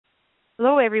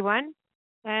Hello, everyone,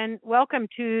 and welcome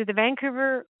to the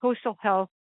Vancouver Coastal Health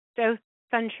South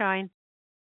Sunshine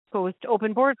Coast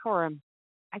Open Board Forum.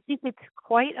 I think it's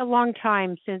quite a long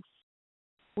time since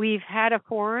we've had a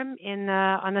forum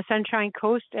on the Sunshine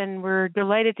Coast, and we're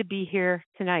delighted to be here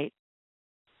tonight.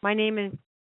 My name is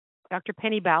Dr.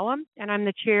 Penny Ballum, and I'm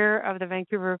the chair of the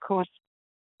Vancouver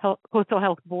Coastal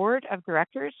Health Board of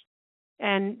Directors,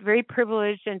 and very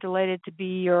privileged and delighted to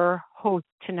be your host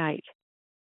tonight.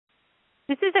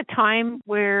 This is a time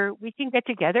where we can get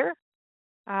together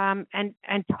and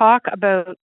talk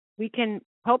about, we can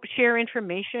help share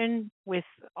information with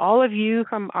all of you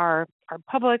from our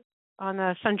public on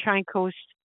the Sunshine Coast,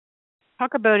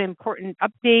 talk about important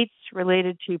updates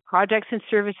related to projects and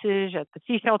services at the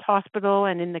Sechelt Hospital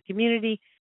and in the community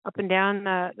up and down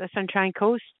the Sunshine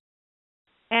Coast.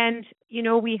 And,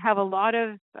 we have a lot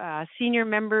of senior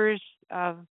members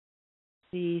of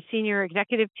the senior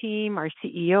executive team, our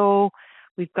CEO.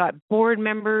 We've got board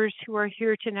members who are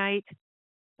here tonight,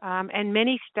 and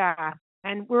many staff.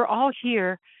 And we're all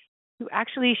here to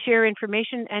actually share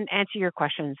information and answer your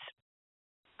questions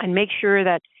and make sure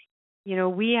that,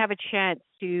 we have a chance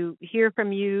to hear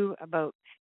from you about,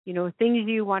 things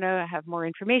you want to have more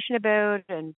information about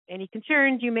and any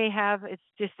concerns you may have. It's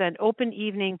just an open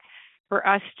evening for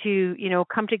us to,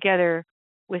 come together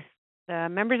with the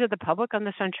members of the public on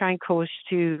the Sunshine Coast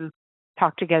to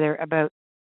talk together about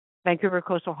Vancouver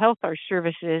Coastal Health, our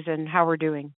services, and how we're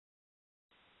doing.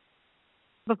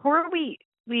 Before I'm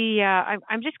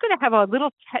just going to have a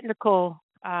little technical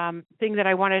thing that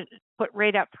I want to put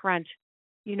right up front.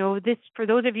 This, for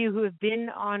those of you who have been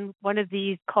on one of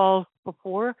these calls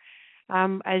before,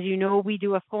 as you know, we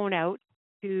do a phone out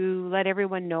to let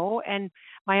everyone know. And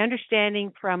my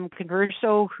understanding from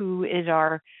Converso, who is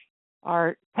our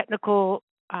technical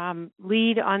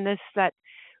lead on this, that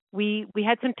we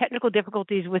had some technical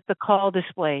difficulties with the call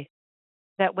display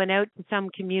that went out to some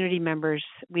community members.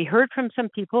 We heard from some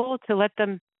people who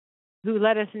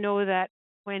let us know that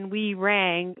when we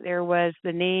rang, there was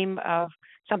the name of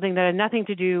something that had nothing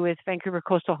to do with Vancouver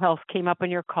Coastal Health came up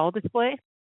on your call display.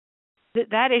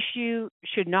 That issue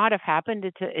should not have happened.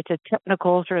 It's a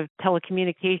technical sort of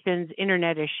telecommunications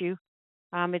internet issue.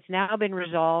 It's now been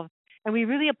resolved, and we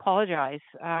really apologize.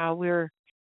 We're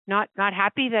not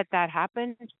happy that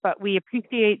happened, but we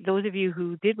appreciate those of you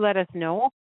who did let us know,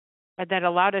 that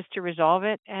allowed us to resolve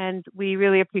it, and we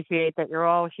really appreciate that you're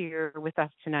all here with us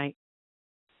tonight.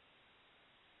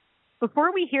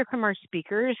 Before we hear from our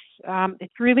speakers,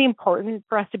 it's really important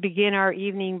for us to begin our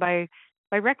evening by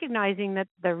recognizing that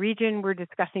the region we're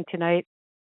discussing tonight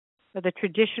are the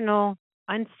traditional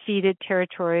unceded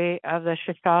territory of the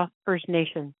Shuswap First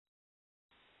Nation.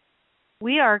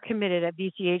 We are committed at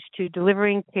VCH to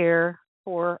delivering care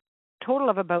for a total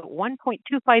of about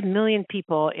 1.25 million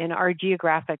people in our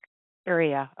geographic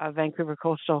area of Vancouver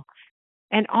Coastal.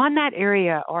 And on that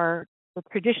area are the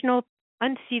traditional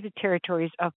unceded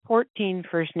territories of 14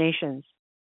 First Nations.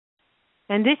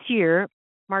 And this year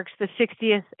marks the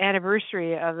 60th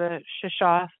anniversary of the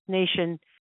Shuswap Nation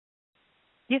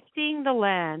gifting the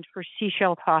land for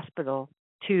Sechelt Hospital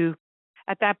to,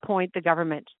 at that point, the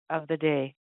government of the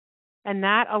day. And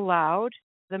that allowed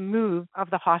the move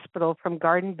of the hospital from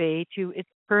Garden Bay to its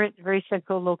current very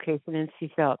central location in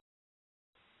Sechelt.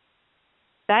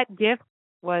 That gift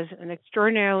was an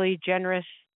extraordinarily generous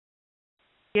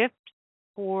gift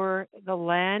for the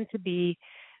land to be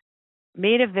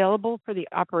made available for the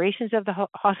operations of the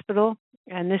hospital.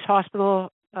 And this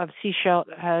hospital of Sechelt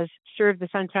has served the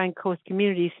Sunshine Coast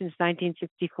community since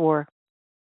 1964.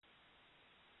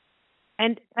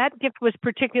 And that gift was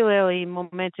particularly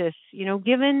momentous,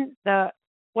 given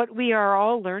what we are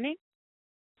all learning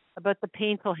about the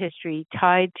painful history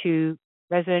tied to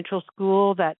residential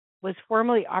school that was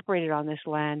formerly operated on this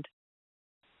land.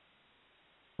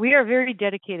 We are very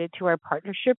dedicated to our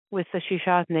partnership with the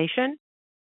Shuswap Nation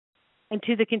and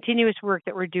to the continuous work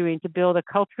that we're doing to build a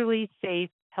culturally safe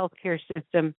healthcare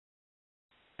system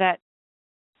that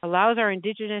allows our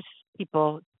Indigenous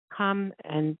people to come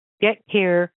and get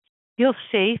care, feel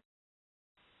safe,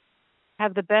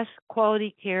 have the best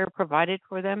quality care provided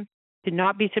for them, to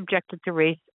not be subjected to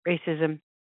racism,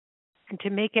 and to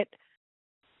make it,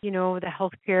 the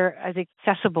healthcare as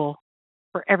accessible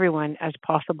for everyone as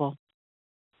possible.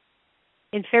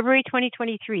 In February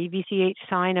 2023, VCH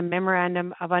signed a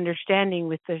memorandum of understanding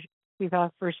with the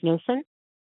Shuswap First Nation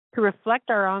to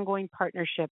reflect our ongoing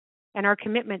partnership and our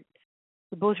commitment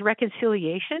to both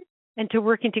reconciliation and to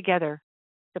working together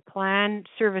to plan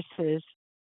services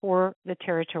for the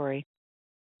territory.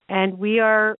 And we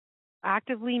are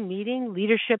actively meeting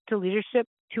leadership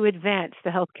to advance the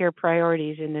healthcare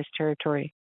priorities in this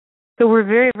territory. So we're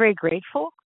very, very grateful.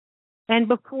 And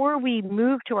before we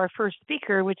move to our first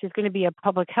speaker, which is going to be a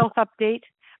public health update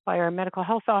by our medical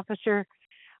health officer,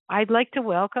 I'd like to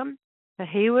welcome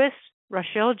Hehewis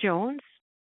Rochelle Jones,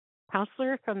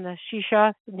 counselor from the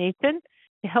Shuswap Nation,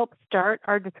 to help start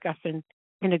our discussion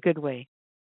in a good way.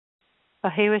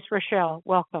 Hehewis Rochelle,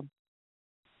 welcome.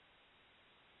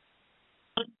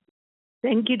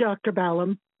 Thank you, Dr.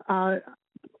 Ballum.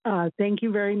 Thank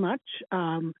you very much.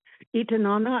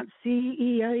 Itanana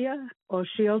Siia,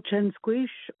 O'Sheel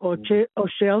Chensquish,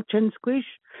 O'Sheel Chensquish,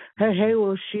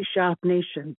 Hehe Shuswap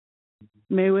Nation.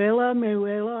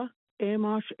 Mewela,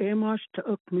 Amosh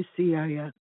Ta'uk.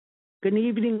 Good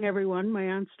evening, everyone. My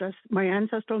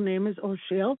ancestral name is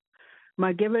O'Sheel.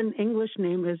 My given English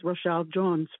name is Rochelle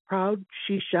Jones, proud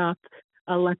Shuswap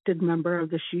elected member of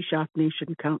the Shuswap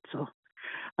Nation Council.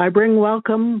 I bring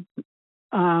welcome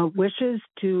wishes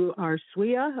to our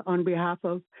SWIA on behalf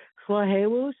of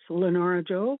Hehewis, Lenora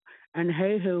Joe, and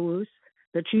Hehewis,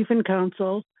 the Chief and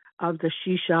Council of the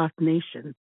Shuswap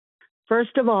Nation.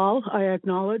 First of all, I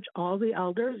acknowledge all the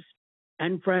elders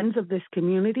and friends of this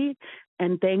community,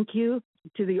 and thank you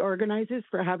to the organizers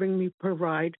for having me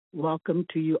provide welcome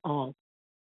to you all.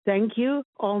 Thank you,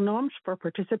 all Noms, for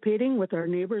participating with our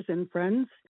neighbors and friends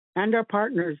and our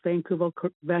partners,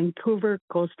 Vancouver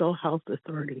Coastal Health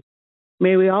Authority.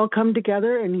 May we all come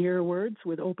together and hear words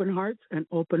with open hearts and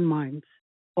open minds.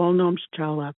 All Noms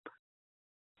Chalap.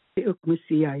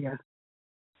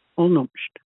 All Noms.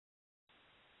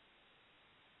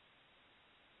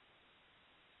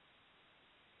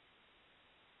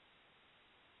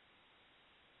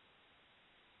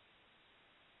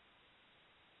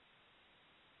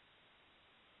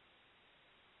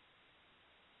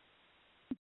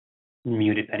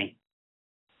 Muted, Penny.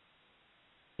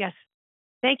 Yes.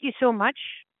 Thank you so much,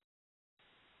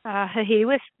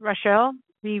 Hehewis Rochelle.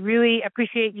 We really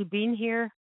appreciate you being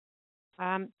here.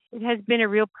 It has been a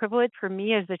real privilege for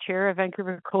me as the chair of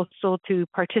Vancouver Coastal to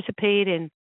participate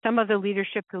in some of the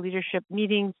leadership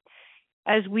meetings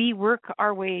as we work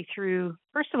our way through,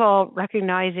 first of all,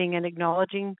 recognizing and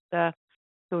acknowledging the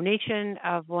donation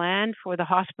of land for the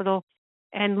hospital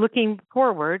and looking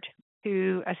forward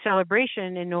to a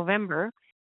celebration in November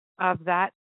of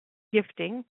that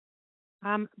gifting,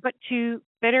 but to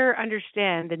better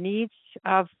understand the needs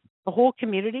of the whole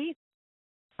community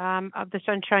of the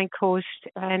Sunshine Coast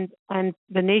and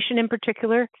the nation in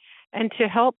particular, and to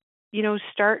help,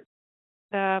 start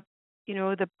the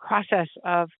process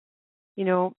of,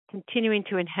 continuing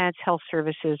to enhance health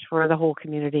services for the whole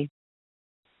community.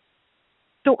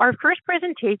 So our first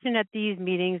presentation at these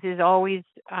meetings is always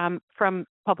from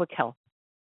public health.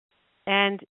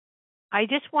 And I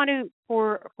just want to,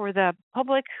 for the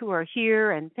public who are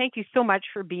here, and thank you so much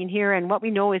for being here. And what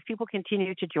we know is people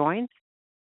continue to join.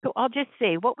 So I'll just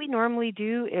say what we normally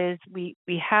do is we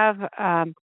have a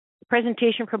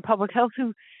presentation from public health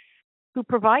who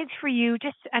provides for you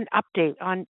just an update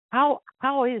on how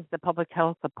is the public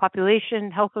health,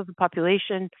 health of the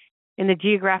population in the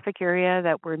geographic area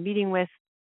that we're meeting with,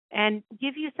 and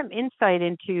give you some insight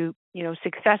into,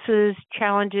 successes,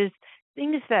 challenges,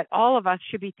 things that all of us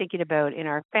should be thinking about in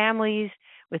our families,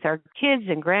 with our kids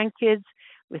and grandkids,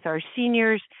 with our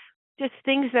seniors, just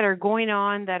things that are going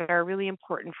on that are really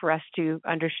important for us to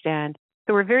understand.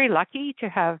 So we're very lucky to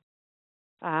have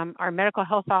our medical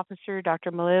health officer,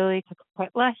 Dr. Malele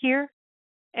Kakwetla, here.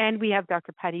 And we have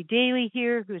Dr. Patty Daly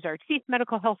here, who's our Chief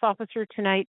Medical Health Officer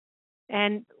tonight.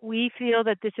 And we feel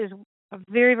that this is a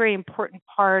very, very important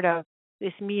part of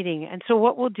this meeting. And so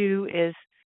what we'll do is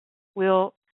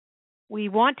we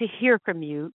want to hear from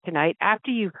you tonight after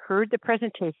you've heard the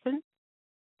presentation,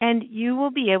 and you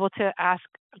will be able to ask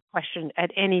a question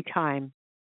at any time.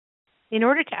 In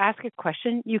order to ask a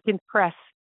question, you can press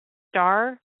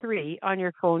 *3 on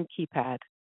your phone keypad.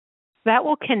 That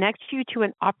will connect you to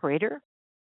an operator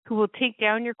who will take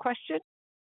down your question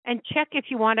and check if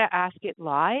you want to ask it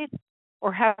live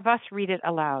or have us read it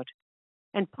aloud,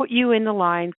 and put you in the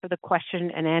line for the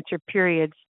question and answer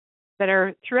periods that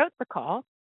are throughout the call.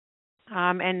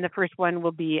 And the first one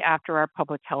will be after our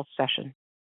public health session.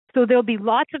 So there'll be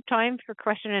lots of time for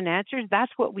question and answers.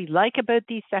 That's what we like about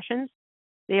these sessions.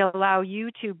 They allow you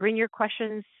to bring your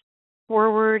questions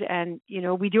forward, and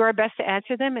we do our best to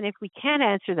answer them. And if we can't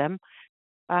answer them,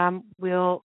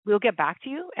 we'll get back to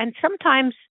you. And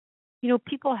sometimes,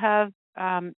 people have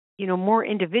more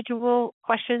individual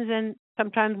questions, and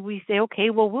sometimes we say, okay,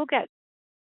 well, we'll get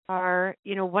our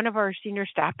one of our senior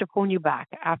staff to phone you back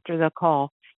after the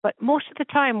call. But most of the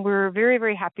time, we're very,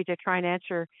 very happy to try and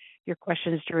answer your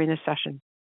questions during the session.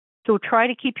 So try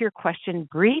to keep your question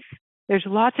brief. There's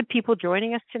lots of people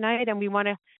joining us tonight, and we want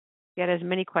to get as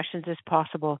many questions as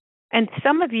possible. And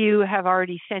some of you have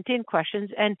already sent in questions,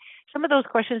 and some of those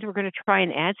questions we're going to try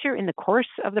and answer in the course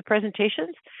of the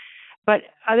presentations. But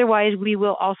otherwise, we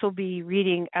will also be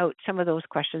reading out some of those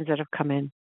questions that have come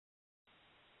in.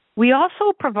 We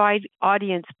also provide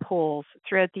audience polls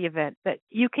throughout the event that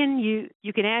you can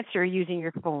answer using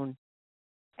your phone.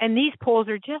 And these polls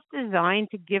are just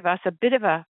designed to give us a bit of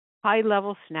a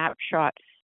high-level snapshot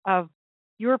of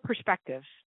your perspectives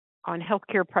on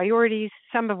healthcare priorities,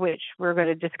 some of which we're going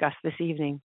to discuss this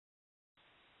evening.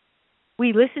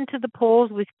 We listen to the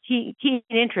polls with keen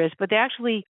interest, but they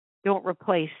actually don't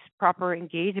replace proper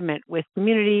engagement with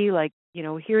community, like,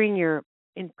 hearing your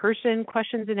in-person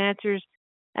questions and answers,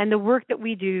 and the work that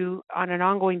we do on an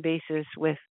ongoing basis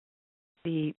with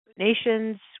the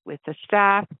nations, with the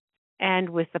staff, and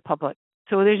with the public.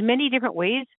 So there's many different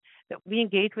ways that we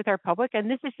engage with our public, and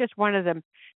this is just one of them.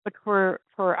 But for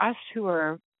us who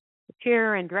are the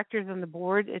chair and directors on the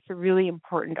board, it's a really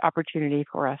important opportunity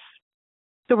for us.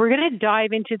 So we're going to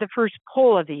dive into the first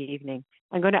poll of the evening.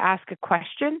 I'm going to ask a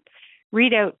question,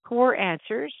 read out 4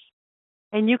 answers,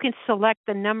 and you can select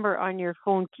the number on your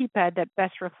phone keypad that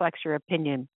best reflects your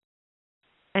opinion.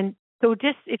 And so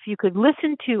just if you could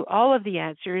listen to all of the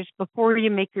answers before you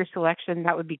make your selection,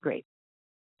 that would be great.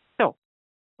 So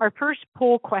our first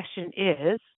poll question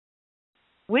is,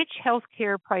 which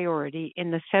healthcare priority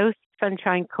in the South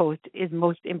Sunshine Coast is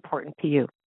most important to you?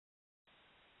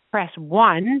 Press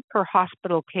 1 for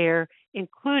hospital care,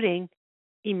 including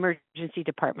emergency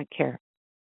department care.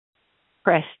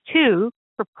 Press 2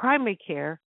 for primary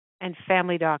care and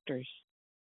family doctors.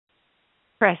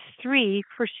 Press 3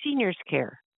 for seniors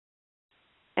care.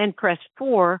 And press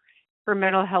 4 for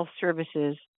mental health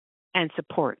services and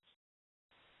supports.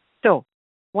 So,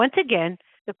 once again,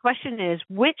 the question is,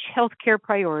 which healthcare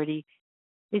priority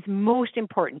is most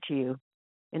important to you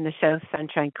in the South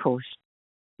Sunshine Coast?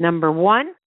 Number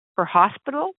 1 for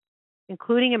hospital,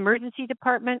 including emergency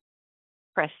department.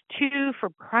 Press 2 for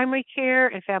primary care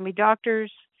and family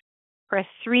doctors. Press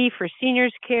 3 for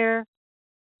seniors care.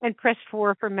 And press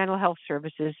 4 for mental health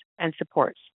services and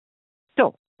supports.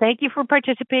 So, thank you for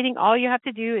participating. All you have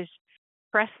to do is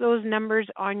press those numbers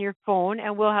on your phone,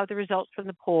 and we'll have the results from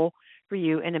the poll for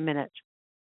you in a minute.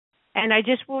 And I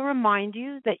just will remind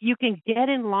you that you can get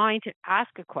in line to ask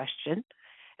a question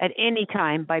at any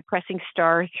time by pressing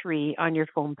 *3 on your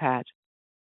phone pad.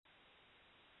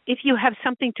 If you have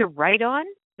something to write on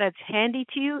that's handy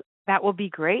to you, that will be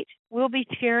great. We'll be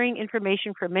sharing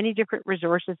information from many different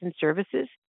resources and services.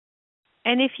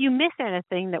 And if you miss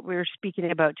anything that we're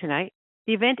speaking about tonight,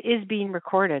 the event is being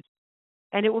recorded,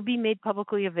 and it will be made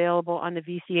publicly available on the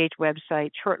VCH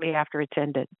website shortly after it's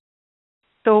ended.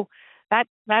 So that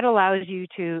allows you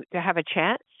to have a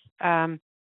chance,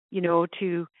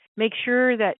 to make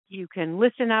sure that you can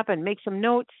listen up and make some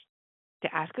notes,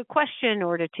 to ask a question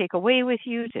or to take away with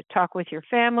you, to talk with your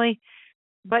family.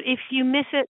 But if you miss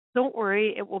it, don't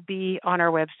worry, it will be on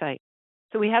our website.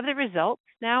 So we have the results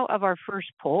now of our first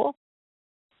poll.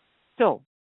 So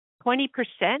 20%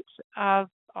 of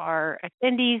our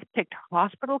attendees picked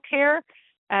hospital care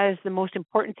as the most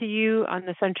important to you on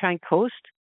the Sunshine Coast.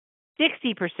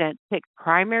 60% picked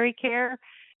primary care.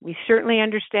 We certainly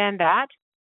understand that.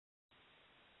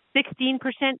 16%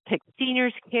 picked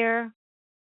seniors care,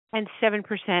 and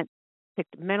 7%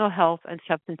 picked mental health and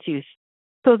substance use.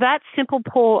 So that simple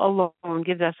poll alone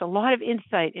gives us a lot of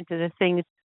insight into the things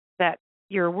that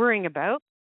you're worrying about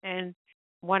and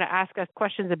want to ask us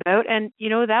questions about. And,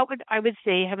 I would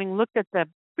say, having looked at the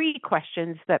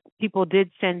pre-questions that people did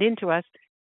send in to us,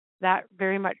 that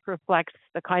very much reflects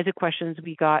the kinds of questions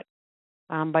we got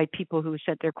by people who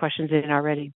sent their questions in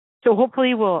already. So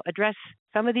hopefully we'll address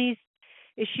some of these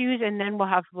issues, and then we'll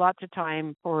have lots of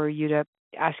time for you to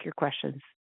ask your questions.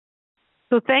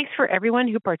 So thanks for everyone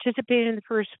who participated in the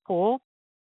first poll.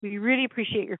 We really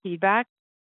appreciate your feedback.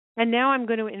 And now I'm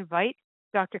going to invite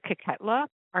Dr. Keketla,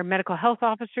 our medical health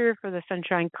officer for the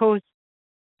Sunshine Coast.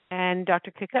 And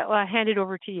Dr. Keketla, hand it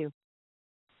over to you.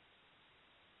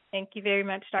 Thank you very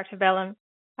much, Dr. Bellem.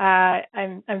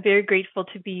 I'm very grateful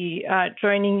to be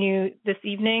joining you this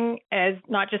evening as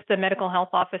not just the medical health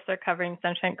officer covering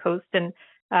Sunshine Coast and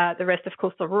the rest of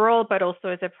coastal rural, but also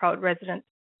as a proud resident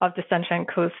of the Sunshine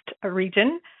Coast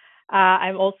region. I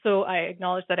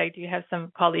acknowledge that I do have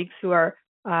some colleagues who are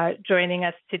joining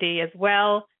us today as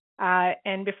well.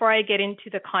 And before I get into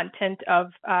the content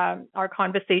of our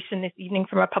conversation this evening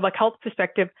from a public health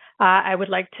perspective, I would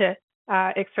like to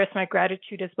express my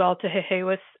gratitude as well to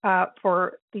Hehewas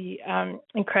for the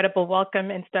incredible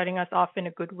welcome and starting us off in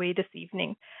a good way this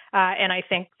evening. And I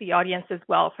thank the audience as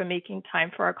well for making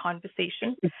time for our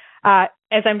conversation.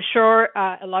 As I'm sure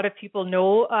a lot of people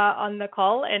know on the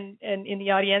call and in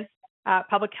the audience,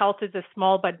 public health is a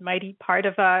small but mighty part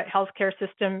of a healthcare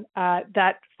system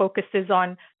that focuses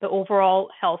on the overall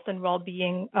health and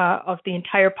well-being of the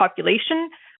entire population.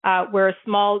 We're a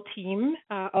small team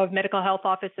of medical health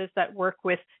officers that work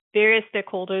with various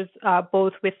stakeholders,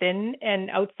 both within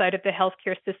and outside of the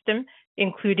healthcare system,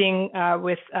 including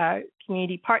with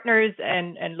community partners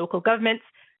and local governments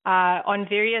on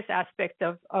various aspects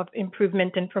of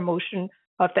improvement and promotion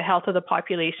of the health of the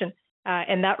population.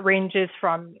 And that ranges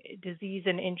from disease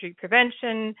and injury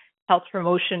prevention, health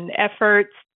promotion efforts,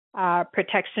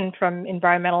 protection from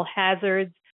environmental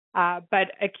hazards.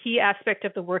 But a key aspect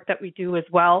of the work that we do as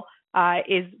well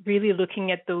is really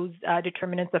looking at those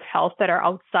determinants of health that are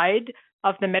outside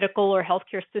of the medical or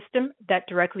healthcare system that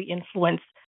directly influence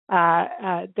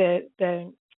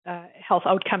the health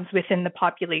outcomes within the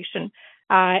population.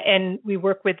 And we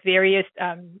work with various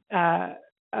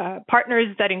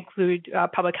partners that include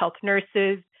public health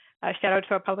nurses. Shout out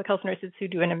to our public health nurses who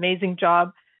do an amazing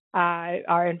job,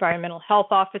 our environmental health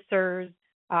officers,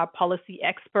 policy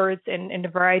experts, and a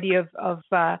variety of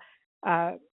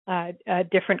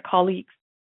different colleagues.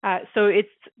 So it's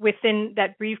within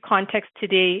that brief context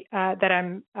today that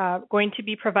I'm going to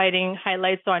be providing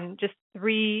highlights on just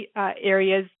three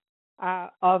areas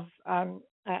of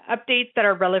updates that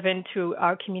are relevant to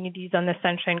our communities on the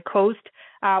Sunshine Coast.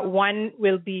 One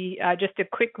will be just a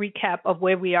quick recap of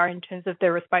where we are in terms of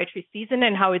the respiratory season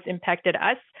and how it's impacted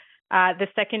us. The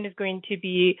second is going to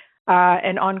be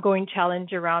an ongoing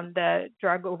challenge around the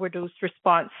drug overdose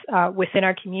response within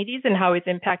our communities and how it's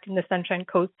impacting the Sunshine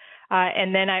Coast.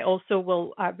 And then I also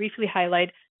will briefly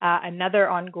highlight another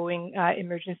ongoing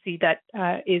emergency that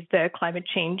is the climate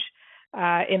change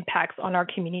impacts on our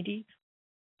communities.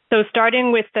 So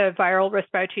starting with the viral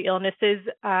respiratory illnesses,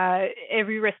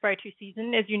 every respiratory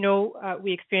season, as you know,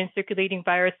 we experience circulating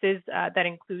viruses that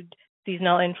include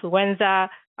seasonal influenza,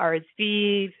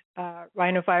 RSV,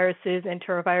 rhinoviruses,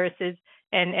 enteroviruses.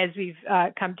 And as we've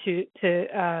come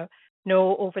to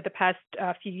know over the past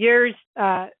few years,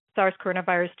 SARS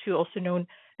coronavirus 2, also known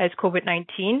as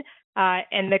COVID-19.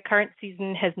 And the current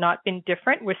season has not been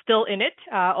different. We're still in it,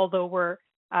 although we're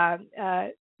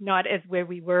not as where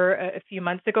we were a few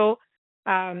months ago.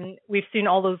 We've seen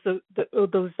all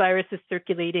those viruses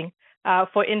circulating.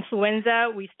 For influenza,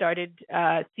 we started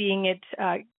seeing it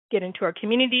get into our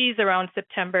communities around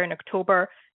September and October,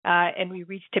 and we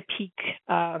reached a peak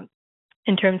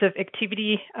in terms of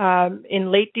activity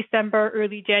in late December,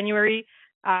 early January,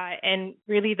 and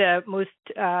really the most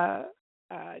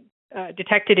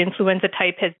detected influenza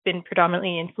type has been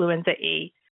predominantly influenza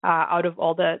A. Out of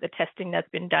all the testing that's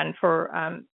been done for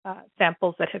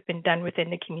samples that have been done within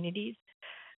the communities.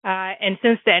 And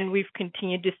since then, we've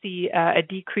continued to see a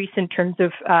decrease in terms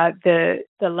of the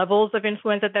levels of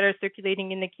influenza that are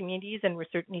circulating in the communities, and we're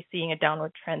certainly seeing a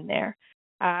downward trend there.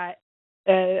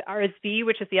 RSV,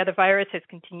 which is the other virus, has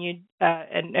continued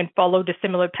and followed a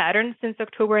similar pattern since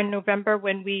October and November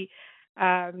when we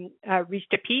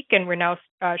reached a peak, and we're now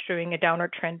showing a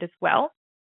downward trend as well.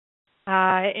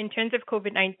 In terms of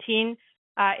COVID-19,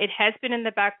 it has been in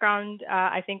the background,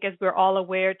 I think, as we're all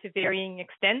aware, to varying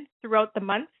extents throughout the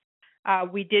month.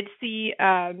 We did see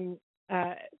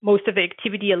most of the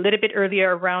activity a little bit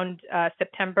earlier around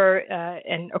September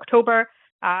and October,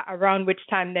 around which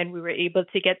time then we were able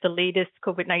to get the latest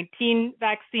COVID-19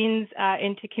 vaccines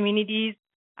into communities.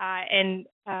 And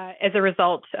as a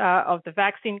result of the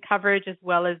vaccine coverage, as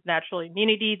well as natural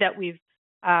immunity that we've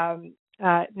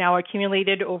now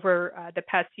accumulated over the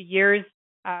past few years.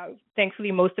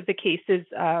 Thankfully, most of the cases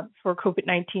for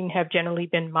COVID-19 have generally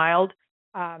been mild,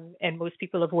 and most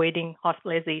people avoiding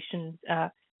hospitalizations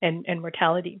and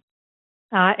mortality.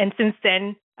 And since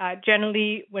then,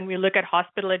 generally, when we look at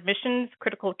hospital admissions,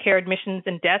 critical care admissions,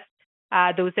 and deaths,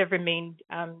 those have remained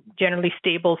generally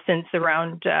stable since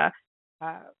around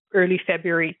early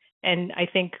February. And I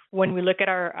think when we look at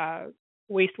our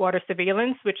wastewater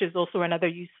surveillance, which is also another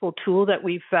useful tool that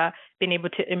we've been able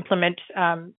to implement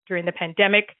during the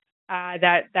pandemic,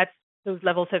 those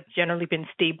levels have generally been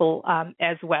stable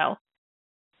as well.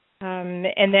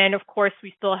 And then, of course,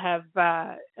 we still have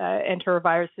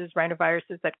enteroviruses,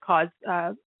 rhinoviruses that cause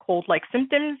cold-like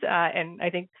symptoms. And I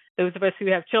think those of us who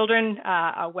have children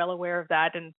are well aware of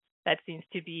that. And that seems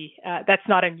to be, that's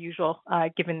not unusual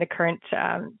given the current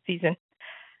season.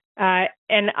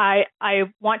 And I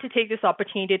want to take this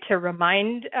opportunity to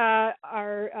remind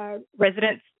our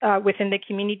residents within the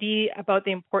community about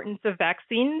the importance of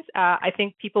vaccines. I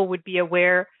think people would be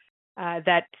aware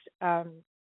that there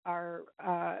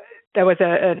was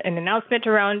an announcement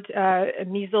around a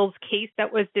measles case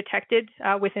that was detected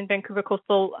within Vancouver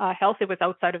Coastal Health. It was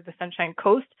outside of the Sunshine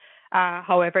Coast.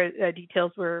 However,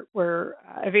 details were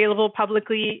available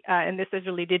publicly, and this is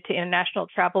related to international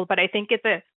travel. But I think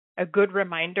it's a good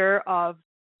reminder of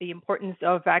the importance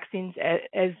of vaccines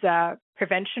as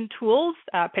prevention tools,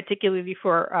 particularly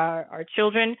for our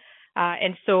children.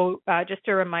 And so just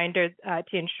a reminder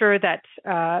to ensure that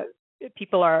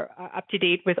people are up to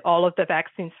date with all of the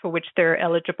vaccines for which they're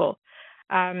eligible.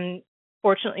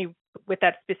 Fortunately, with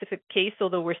that specific case,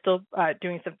 although we're still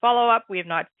doing some follow-up, we have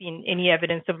not seen any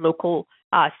evidence of local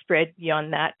spread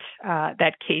beyond that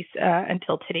case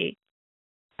until today.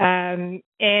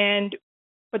 And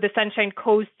for the Sunshine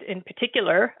Coast in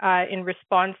particular, in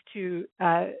response to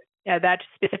that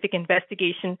specific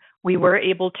investigation, we were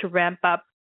able to ramp up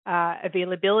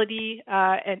availability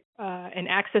and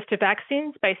access to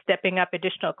vaccines by stepping up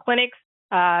additional clinics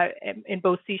in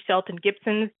both Sechelt and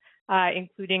Gibsons,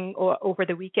 including over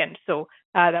the weekend. So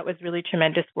that was really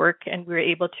tremendous work, and we were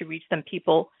able to reach some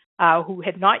people who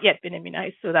had not yet been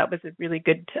immunized. So that was a really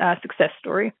good success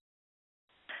story.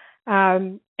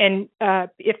 And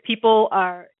if people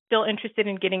are still interested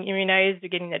in getting immunized or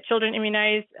getting their children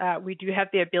immunized, we do have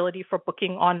the ability for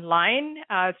booking online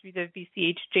through the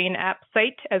VCH Jane app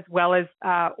site, as well as,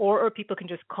 or people can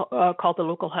just call the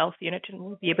local health unit and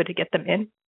we'll be able to get them in.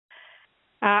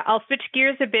 I'll switch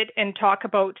gears a bit and talk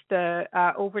about the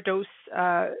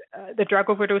drug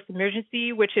overdose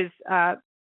emergency, which is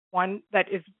one that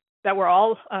we're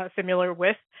all familiar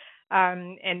with,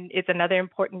 and it's another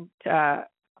important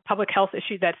public health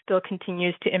issue that still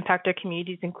continues to impact our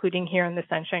communities, including here on the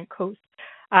Sunshine Coast.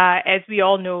 As we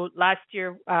all know, last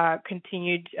year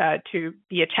continued to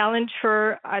be a challenge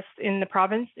for us in the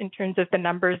province in terms of the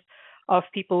numbers of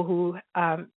people who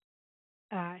have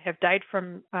died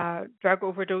from drug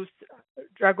overdoses.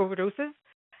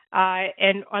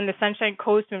 And on the Sunshine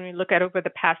Coast, when we look at over the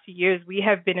past few years, we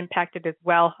have been impacted as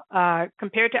well.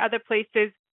 Compared to other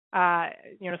places,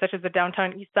 such as the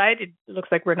downtown east side, it looks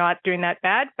like we're not doing that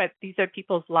bad, but these are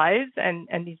people's lives, and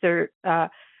these are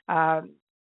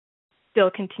still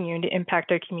continuing to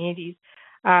impact our communities.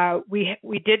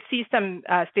 We did see some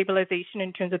stabilization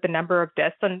in terms of the number of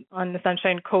deaths on the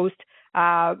Sunshine Coast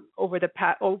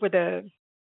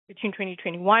between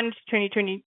 2021 to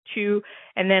 2022,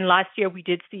 and then last year we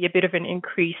did see a bit of an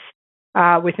increase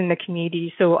within the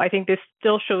community. So I think this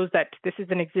still shows that this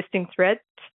is an existing threat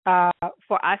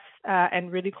for us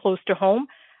and really close to home.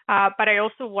 But I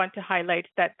also want to highlight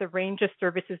that the range of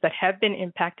services that have been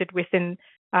impacted within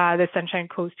the Sunshine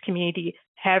Coast community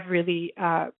have really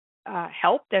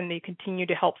helped, and they continue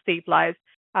to help save lives.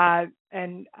 I'd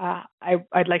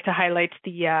like to highlight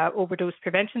the overdose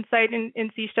prevention site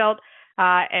in Sechelt.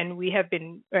 And we have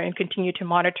been and continue to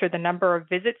monitor the number of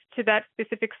visits to that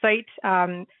specific site.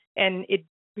 And it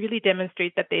really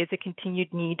demonstrates that there is a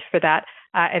continued need for that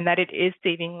and that it is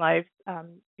saving lives,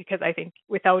 because I think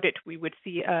without it, we would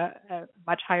see a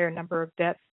much higher number of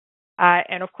deaths.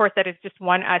 And of course, that is just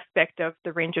one aspect of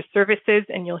the range of services,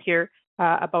 and you'll hear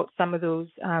about some of those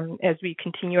as we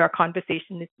continue our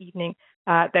conversation this evening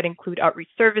that include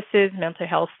outreach services, mental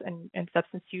health and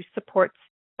substance use supports,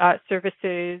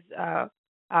 services,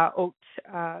 OAT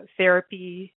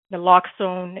therapy,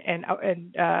 naloxone,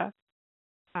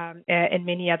 and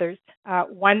many others.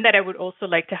 One that I would also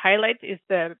like to highlight is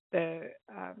the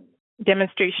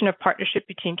demonstration of partnership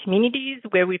between communities,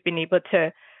 where we've been able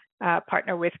to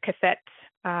partner with Cassette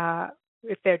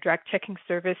with their drug checking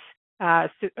service,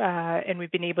 and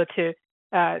we've been able to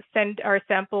send our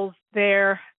samples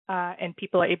there, and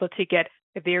people are able to get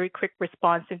a very quick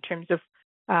response in terms of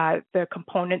the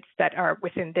components that are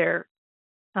within their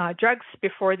drugs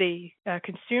before they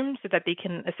consume, so that they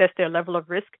can assess their level of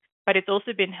risk. But it's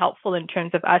also been helpful in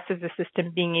terms of us as a system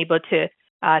being able to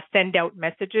send out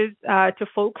messages to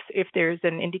folks if there's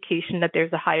an indication that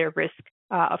there's a higher risk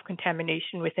of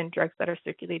contamination within drugs that are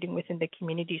circulating within the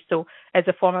community. So as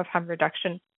a form of harm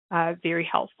reduction, very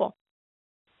helpful.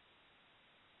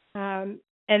 And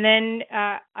then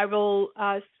I will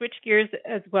switch gears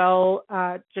as well,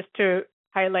 just to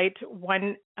highlight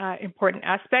one important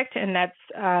aspect, and that's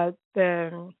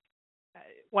the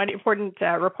one important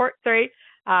report,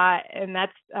 and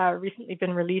that's recently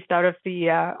been released out of the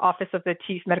Office of the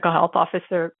Chief Medical Health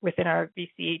Officer within our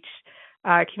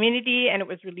VCH community, and it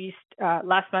was released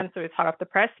last month, so it's hot off the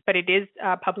press, but it is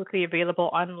publicly available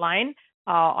online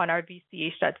on our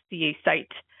vch.ca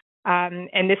site.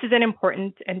 And this is an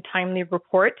important and timely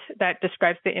report that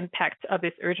describes the impact of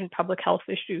this urgent public health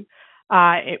issue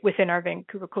within our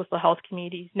Vancouver coastal health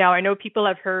communities. Now, I know people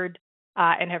have heard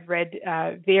and have read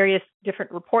various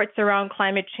different reports around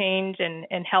climate change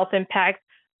and health impacts,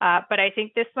 but I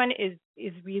think this one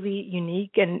is really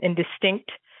unique and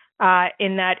distinct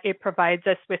in that it provides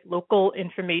us with local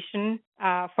information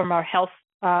from our health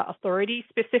authority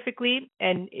specifically,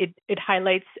 and it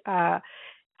highlights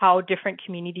how different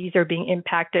communities are being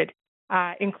impacted,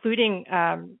 including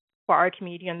for our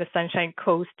community on the Sunshine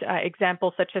Coast,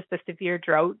 examples such as the severe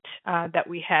drought that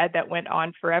we had that went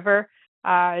on forever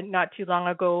not too long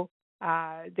ago.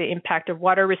 The impact of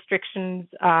water restrictions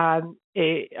are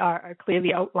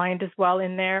clearly outlined as well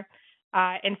in there.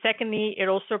 And secondly, it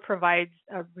also provides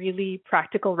really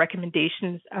practical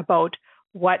recommendations about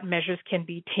what measures can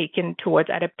be taken towards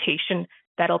adaptation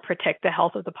that'll protect the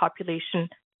health of the population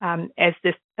as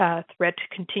this threat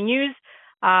continues.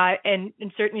 And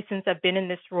certainly since I've been in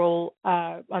this role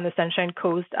on the Sunshine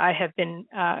Coast, I have been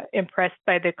impressed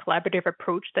by the collaborative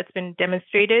approach that's been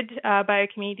demonstrated by our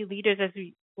community leaders as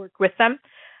we work with them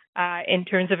in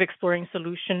terms of exploring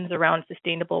solutions around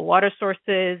sustainable water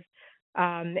sources,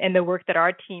 and the work that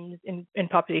our teams in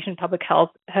population public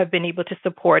health have been able to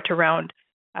support around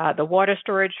the water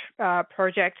storage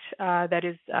project that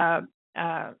is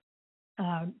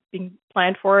being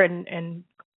planned for and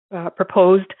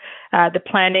proposed, the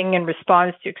planning and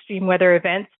response to extreme weather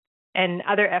events, and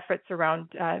other efforts around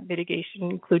mitigation,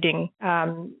 including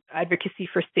advocacy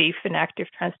for safe and active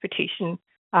transportation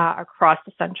across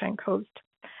the Sunshine Coast.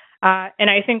 And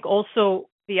I think also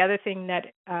the other thing that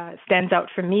stands out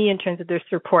for me in terms of this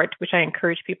report, which I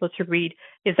encourage people to read,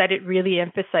 is that it really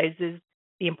emphasizes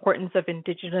the importance of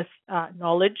Indigenous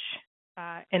knowledge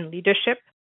and leadership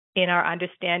in our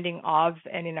understanding of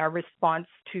and in our response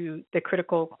to the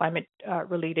critical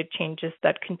climate-related changes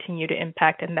that continue to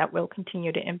impact and that will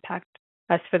continue to impact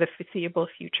us for the foreseeable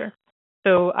future.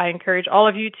 So I encourage all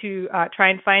of you to try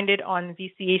and find it on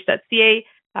vch.ca.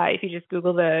 If you just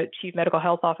Google the Chief Medical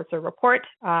Health Officer report,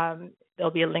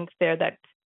 there'll be a link there that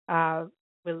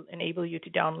will enable you to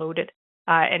download it.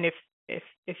 And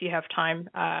if you have time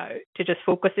to just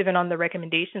focus even on the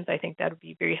recommendations, I think that would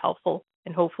be very helpful,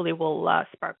 and hopefully will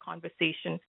spark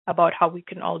conversation about how we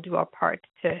can all do our part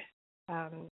to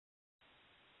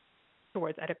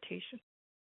towards adaptation.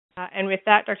 And with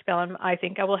that, Dr. Bellem, I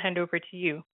think I will hand over to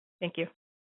you. Thank you.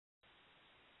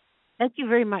 Thank you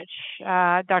very much,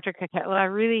 Dr.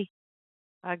 Kaketla. Really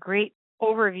a great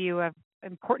overview of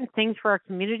important things for our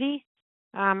community.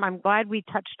 I'm glad we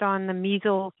touched on the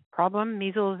measles problem.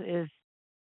 Measles is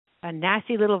a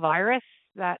nasty little virus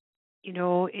that,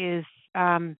 is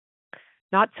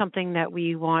not something that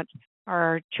we want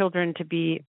our children to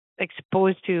be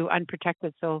exposed to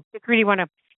unprotected. So we really want to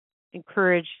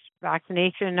encourage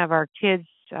vaccination of our kids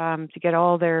to get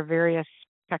all their various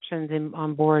protections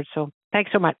on board. So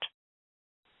thanks so much.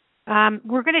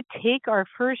 We're going to take our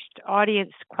first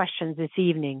audience questions this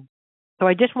evening. So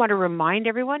I just want to remind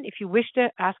everyone, if you wish to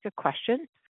ask a question,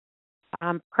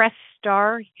 press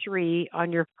 *3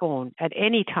 on your phone at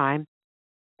any time,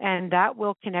 and that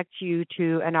will connect you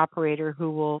to an operator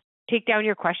who will take down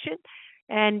your question,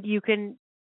 and you can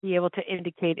be able to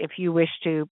indicate if you wish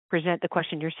to present the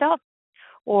question yourself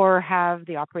or have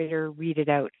the operator read it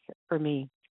out for me.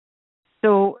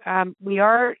 So we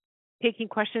are taking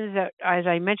questions that, as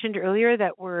I mentioned earlier,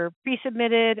 that were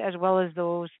pre-submitted, as well as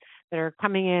those that are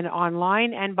coming in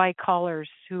online and by callers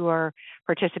who are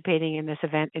participating in this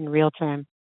event in real time.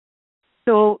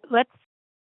 So let's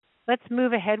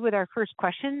move ahead with our first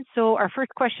question. So our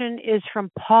first question is from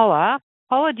Paula.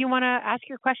 Paula, do you want to ask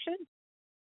your question?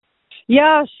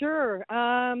 Yeah, sure.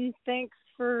 Thanks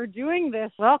for doing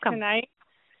this Welcome. Tonight.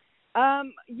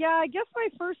 I guess my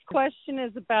first question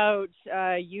is about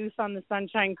youth on the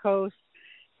Sunshine Coast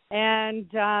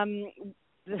and kind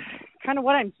of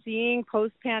what I'm seeing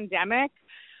post-pandemic.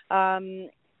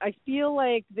 I feel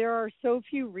like there are so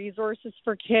few resources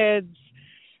for kids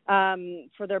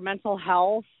for their mental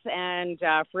health and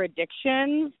for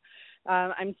addictions.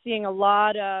 I'm seeing a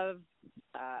lot of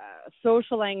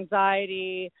social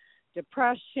anxiety,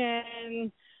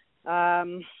 depression.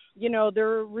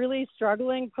 They're really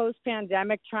struggling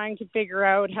post-pandemic, trying to figure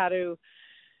out how to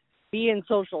be in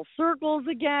social circles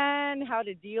again, how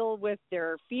to deal with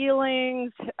their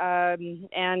feelings. There's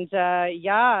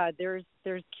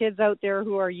kids out there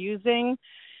who are using.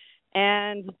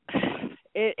 And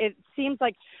it seems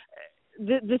like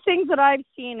the things that I've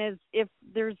seen is if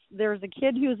there's a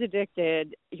kid who's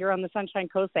addicted here on the Sunshine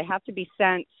Coast, they have to be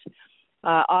sent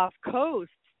off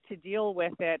coast to deal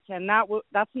with it, and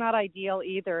that's not ideal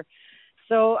either.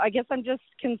 So I guess I'm just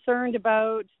concerned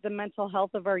about the mental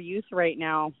health of our youth right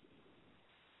now.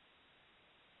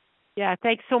 Yeah,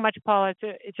 thanks so much, Paula.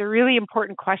 It's a really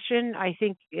important question. I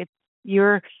think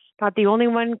you're not the only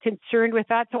one concerned with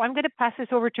that. So I'm going to pass this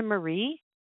over to Marie.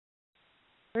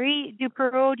 Marie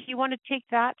Duperreault, do you want to take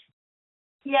that?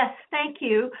 Yes, thank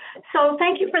you. So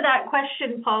thank you for that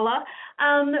question, Paula.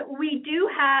 We do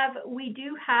have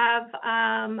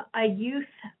a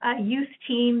youth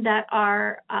team that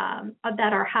are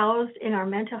housed in our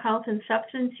mental health and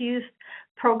substance use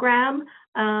program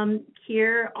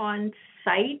here on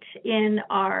site in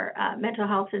our mental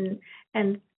health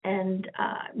and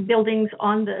buildings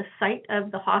on the site of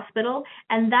the hospital,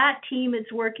 and that team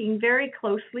is working very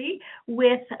closely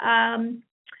with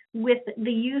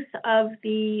the youth of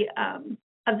the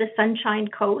Sunshine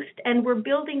Coast, and we're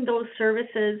building those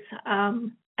services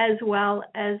as well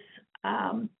as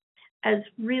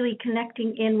really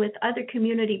connecting in with other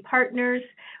community partners.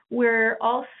 We're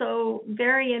also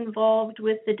very involved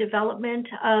with the development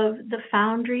of the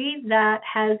Foundry that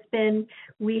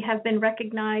we have been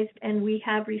recognized, and we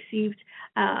have received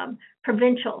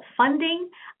provincial funding,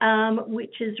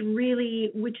 which is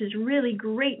really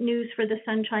great news for the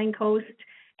Sunshine Coast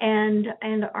and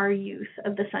our youth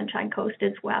of the Sunshine Coast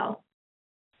as well.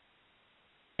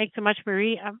 Thanks so much,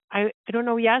 Marie. I don't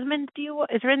know, Yasmin,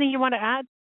 is there anything you want to add?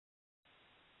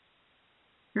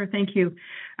 Sure, thank you.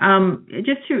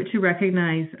 Just to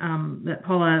recognize that,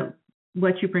 Paula,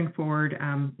 what you bring forward,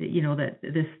 that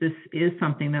this is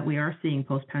something that we are seeing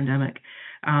post-pandemic,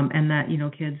 and that,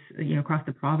 kids, across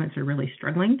the province are really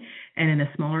struggling. And in a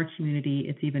smaller community,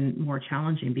 it's even more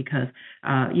challenging because,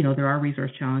 there are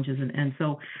resource challenges. And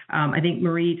so I think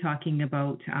Marie talking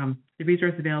about the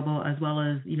resource available as well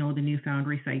as, the new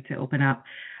Foundry site to open up.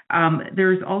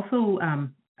 There's also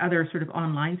other sort of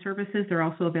online services. They're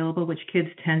also available, which kids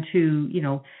tend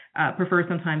to, prefer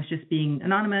sometimes just being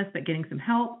anonymous, but getting some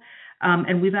help.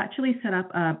 And we've actually set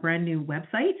up a brand new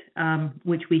website,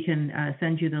 which we can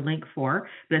send you the link for.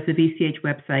 But it's a VCH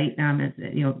website,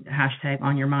 hashtag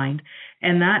on your mind.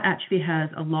 And that actually has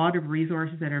a lot of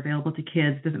resources that are available to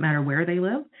kids, doesn't matter where they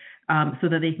live, so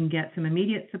that they can get some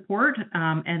immediate support,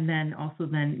 and then also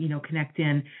connect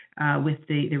in with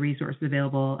the resources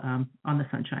available on the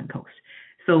Sunshine Coast.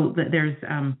 So there's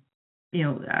some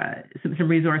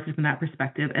resources from that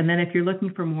perspective. And then if you're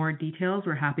looking for more details,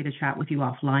 we're happy to chat with you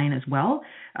offline as well,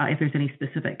 if there's any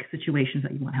specific situations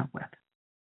that you want help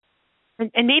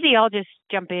with. And maybe I'll just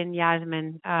jump in,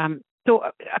 Yasmin. So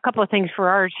a couple of things for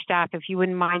our staff, if you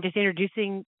wouldn't mind just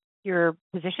introducing your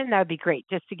position, that would be great,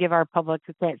 just to give our public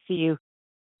who can't see you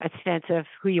a sense of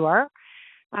who you are.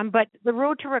 But the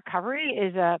Road to Recovery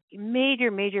is a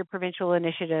major provincial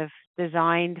initiative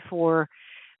designed for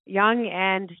young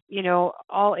and,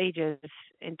 all ages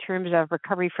in terms of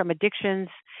recovery from addictions.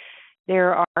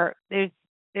 There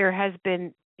has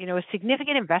been, a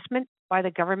significant investment by the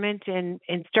government in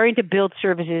starting to build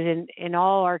services in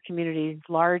all our communities,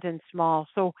 large and small.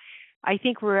 So I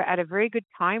think we're at a very good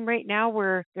time right now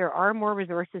where there are more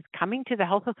resources coming to the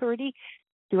Health Authority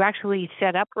to actually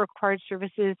set up required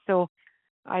services. So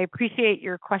I appreciate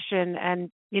your question. And,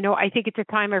 I think it's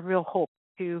a time of real hope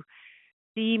to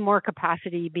see more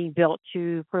capacity being built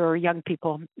for young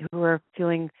people who are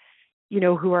feeling,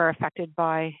 who are affected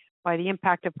by the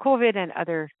impact of COVID and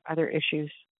other issues.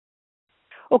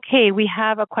 Okay, we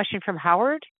have a question from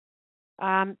Howard.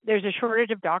 There's a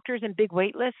shortage of doctors and big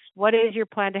wait lists. What is your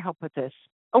plan to help with this?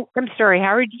 Oh, I'm sorry,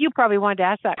 Howard. You probably wanted to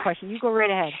ask that question. You go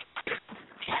right ahead.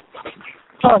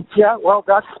 Yeah, well,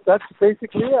 that's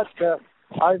basically it.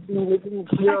 I've been living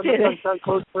here on the Sunshine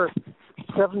Coast for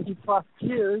 70 plus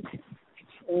years,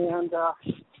 and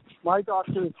my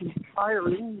doctor is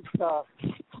retiring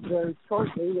very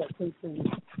shortly, I think in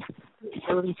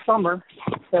early summer,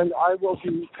 and I will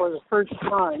be, for the first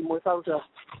time, without a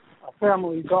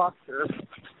family doctor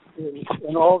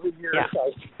in all the years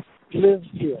I've lived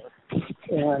here.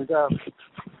 And,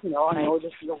 I know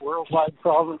this is a worldwide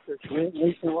problem, it's a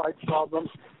nationwide problem.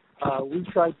 We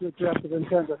tried to address it in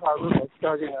Tender Harbor by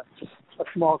starting a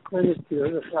small clinic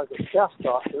here that has a staff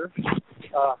doctor.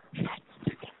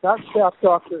 That staff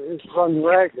doctor is run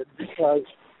ragged because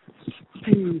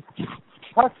he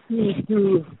has to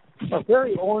do a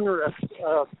very onerous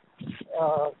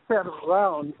set of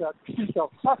rounds at Peace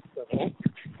Health Hospital,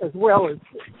 as well as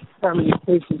examining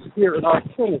patients here in our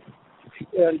clinic.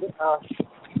 And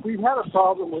we've had a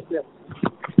problem with this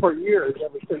for years,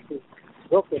 ever since we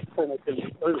built this clinic in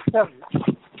the early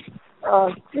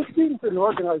 70s. This seems an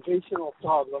organizational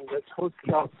problem that Coast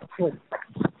Health could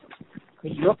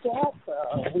look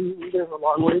at. We live a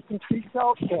long way from Peace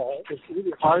Health. It's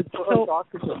really hard for our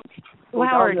doctors to go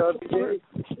down there every day.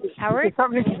 Howard?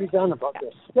 Something to be done about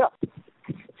this. Yeah.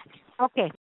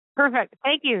 Okay, perfect.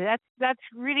 Thank you. That's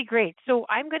really great. So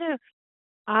I'm gonna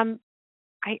I'm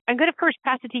gonna first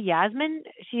pass it to Yasmin.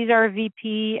 She's our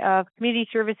VP of Community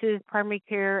Services, Primary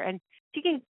Care, and she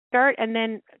can start. And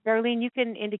then Darlene, you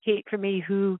can indicate for me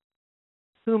who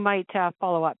might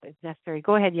follow up if necessary.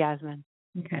 Go ahead, Yasmin.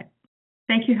 Okay.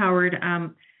 Thank you, Howard.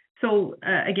 So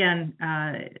again,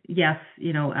 yes,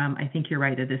 I think you're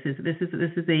right that this is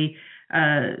a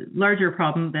larger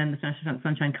problem than the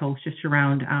Sunshine Coast, just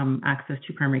around access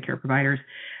to primary care providers.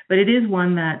 But it is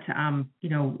one that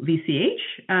VCH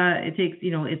it takes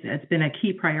it's been a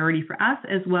key priority for us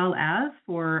as well as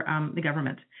for the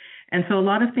government. And so a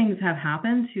lot of things have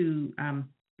happened to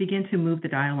begin to move the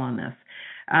dial on this.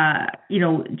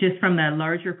 Just from the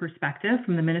larger perspective,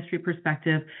 from the ministry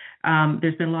perspective,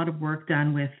 there's been a lot of work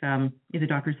done with the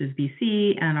Doctors of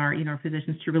BC and our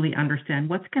physicians to really understand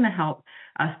what's going to help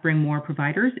us bring more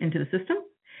providers into the system.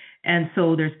 And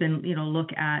so there's been, look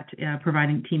at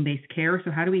providing team-based care.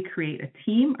 So how do we create a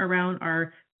team around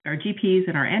our GPs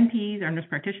and our NPs, our nurse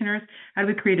practitioners? How do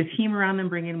we create a team around them,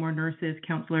 bring in more nurses,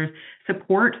 counselors,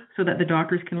 support so that the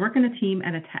doctors can work in a team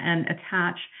and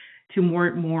attach to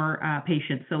more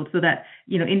patients, so that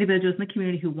individuals in the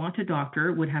community who want a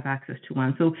doctor would have access to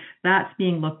one. So that's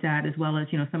being looked at, as well as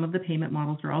some of the payment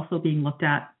models are also being looked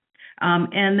at.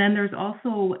 And then there's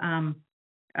also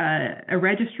a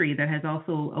registry that has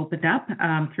also opened up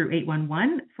through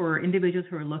 811 for individuals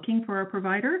who are looking for a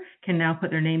provider can now put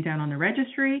their name down on the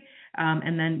registry.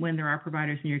 And then when there are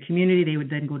providers in your community, they would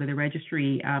then go to the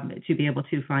registry to be able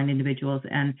to find individuals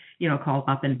and call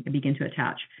up and begin to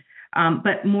attach.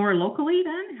 But more locally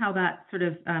then, how that sort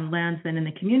of lands then in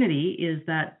the community is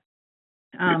that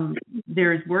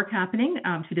there's work happening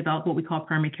to develop what we call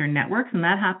primary care networks, and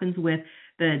that happens with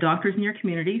the doctors in your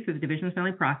community through the Division of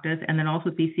Family Practice, and then also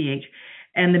with BCH.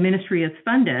 And the ministry has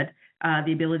funded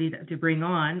the ability to bring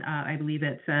on, I believe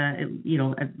it's, a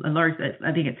large,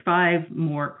 I think it's 5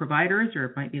 more providers, or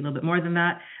it might be a little bit more than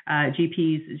that,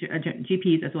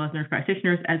 GPs as well as nurse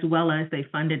practitioners, as well as they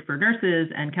funded for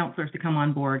nurses and counselors to come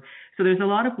on board. So there's a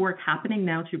lot of work happening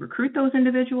now to recruit those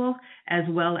individuals, as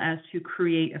well as to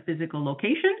create a physical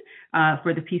location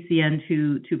for the PCN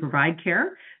to provide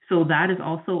care. So that is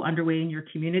also underway in your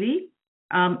community.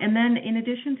 And then in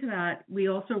addition to that, we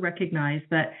also recognize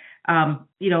that,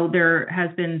 there has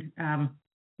been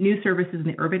new services in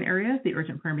the urban areas, the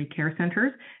urgent primary care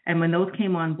centers. And when those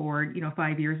came on board,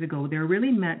 5 years ago, they're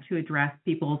really meant to address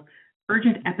people's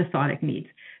urgent episodic needs.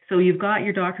 So you've got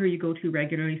your doctor you go to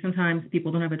regularly. Sometimes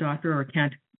people don't have a doctor or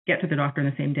can't get to the doctor in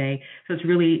the same day. So it's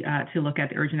really to look at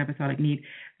the urgent episodic need.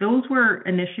 Those were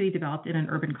initially developed in an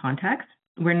urban context.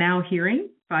 We're now hearing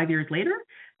 5 years later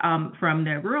from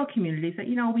the rural communities that,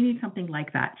 we need something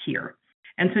like that here.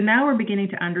 And so now we're beginning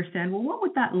to understand, well, what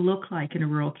would that look like in a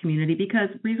rural community? Because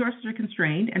resources are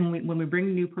constrained, and when we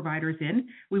bring new providers in,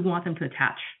 we want them to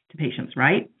attach to patients,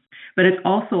 right? But it's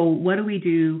also, what do we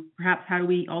do? Perhaps how do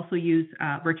we also use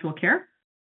virtual care?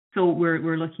 So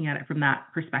we're looking at it from that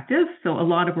perspective. So a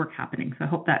lot of work happening. So I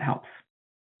hope that helps.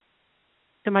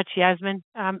 So much, Yasmin.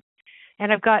 And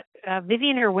I've got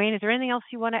Vivian or Wayne. Is there anything else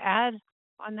you want to add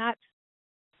on that?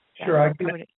 Sure, I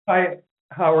can. Hi,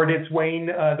 Howard. It's Wayne,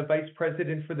 the Vice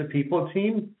President for the People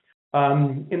team.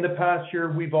 In the past year,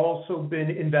 we've also been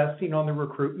investing on the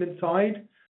recruitment side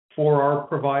for our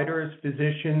providers,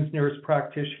 physicians, nurse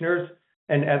practitioners,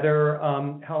 and other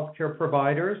healthcare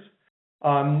providers.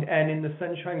 And in the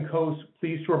Sunshine Coast,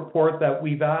 pleased to report that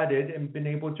we've added and been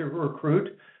able to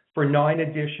recruit for 9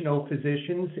 additional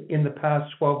physicians in the past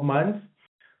 12 months.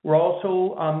 We're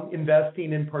also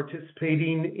investing in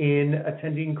participating in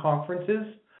attending conferences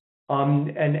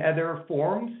and other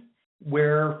forums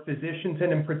where physicians,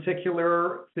 and in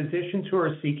particular physicians who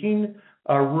are seeking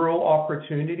rural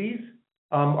opportunities,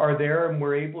 are there, and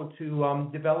we're able to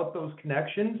develop those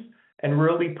connections and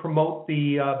really promote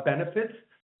the benefits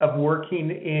of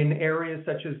working in areas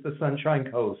such as the Sunshine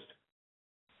Coast.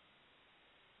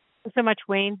 Thanks so much,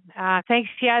 Wayne. Thanks,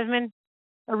 Yasmin.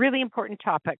 A really important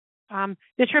topic.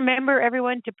 Just remember,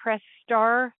 everyone, to press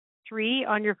 *3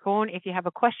 on your phone if you have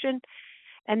a question.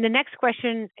 And the next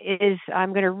question is,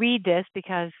 I'm going to read this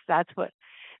because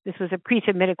this was a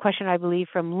pre-submitted question, I believe,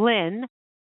 from Lynn.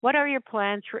 What are your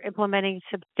plans for implementing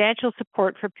substantial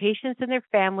support for patients and their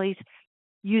families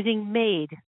using MAID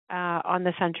on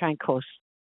the Sunshine Coast?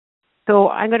 So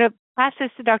I'm going to pass this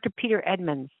to Dr. Peter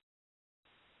Edmonds.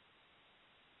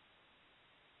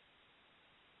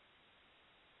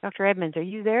 Dr. Edmonds, are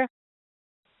you there?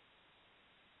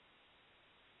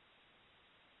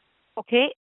 Okay.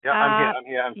 Yeah, I'm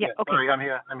here. Yeah, okay. Sorry, I'm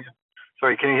here.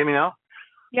 Sorry, can you hear me now?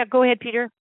 Yeah, go ahead,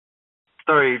 Peter.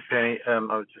 Sorry, Penny. I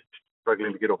was just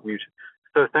struggling to get off mute.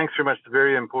 So thanks very much. It's a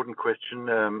very important question.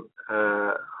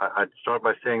 I'd start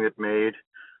by saying that MAID,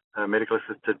 medical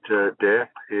assisted death,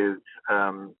 is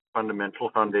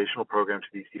foundational program to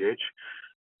VCH.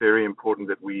 Very important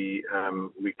that we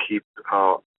keep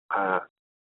our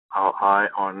eye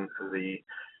on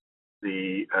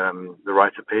the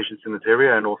rights of patients in this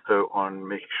area, and also on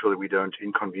making sure that we don't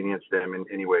inconvenience them in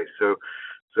any way. So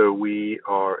we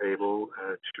are able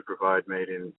to provide MAID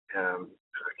in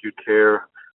acute care,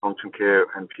 long-term care,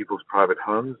 and people's private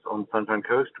homes on Sunshine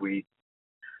Coast. We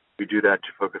do that to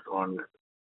focus on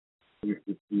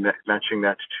matching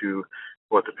that to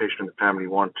what the patient and the family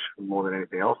want more than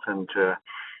anything else. And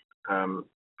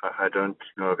I don't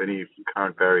know of any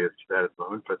current barriers to that at the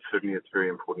moment, but certainly it's a very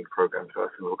important program to us,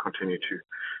 and we'll continue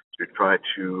to try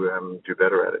to do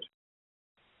better at it.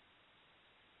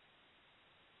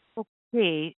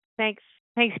 Okay, thanks,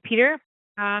 Peter.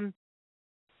 So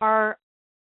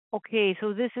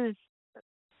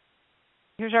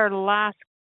here's our last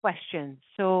question.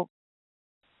 So,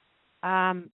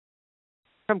 from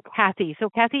Kathy. So,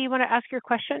 Kathy, you want to ask your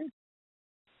question?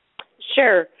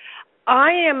 Sure.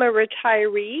 I am a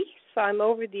retiree, so I'm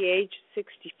over the age of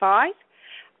 65.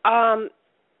 Am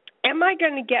I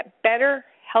going to get better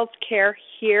health care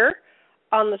here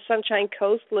on the Sunshine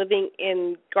Coast, living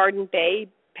in Garden Bay,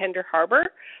 Pender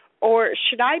Harbor, or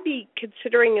should I be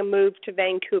considering a move to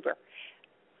Vancouver?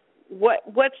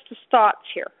 What's the thoughts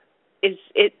here? Is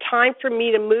it time for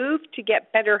me to move to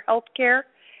get better health care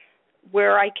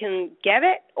where I can get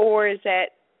it, or is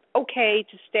it okay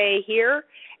to stay here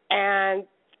and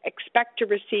expect to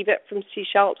receive it from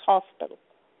Sechelt Hospital?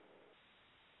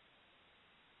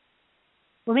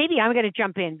 Well, maybe I'm going to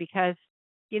jump in because,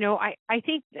 I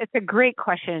think it's a great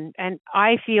question. And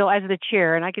I feel, as the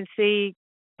chair, and I can say,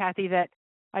 Kathy, that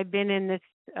I've been in this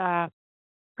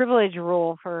privileged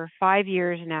role for 5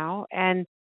 years now. And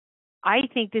I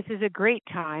think this is a great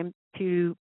time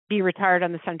to be retired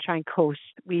on the Sunshine Coast.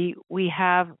 We've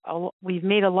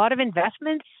made a lot of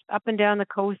investments up and down the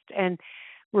coast, and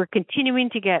we're continuing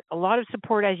to get a lot of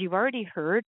support, as you've already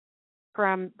heard,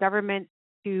 from government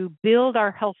to build our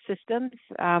health systems.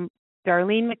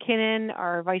 Darlene McKinnon,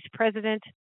 our Vice President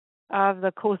of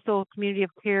the Coastal Community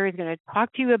of Care, is going to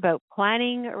talk to you about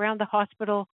planning around the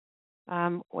hospital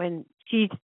when he's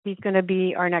going to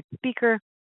be our next speaker.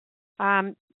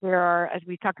 There are, as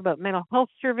we talk about mental health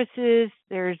services,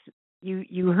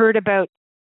 you heard about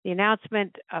the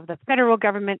announcement of the federal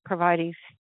government providing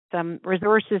some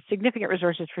resources, significant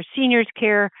resources for seniors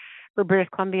care for British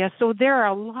Columbia. So there are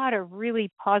a lot of really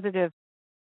positive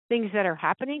things that are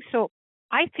happening. So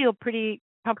I feel pretty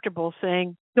comfortable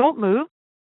saying, don't move.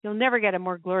 You'll never get a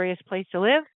more glorious place to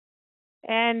live.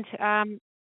 And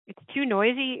it's too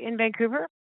noisy in Vancouver.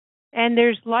 And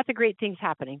there's lots of great things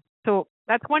happening. So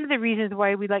that's one of the reasons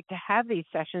why we like to have these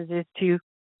sessions, is to,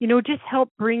 just help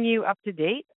bring you up to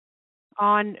date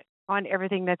on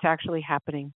everything that's actually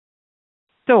happening.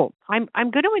 So I'm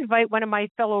going to invite one of my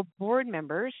fellow board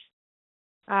members,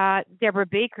 Deborah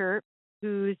Baker,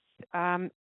 who's a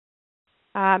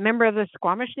member of the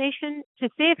Squamish Nation, to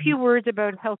say a few words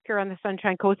about healthcare on the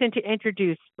Sunshine Coast and to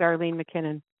introduce Darlene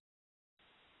McKinnon.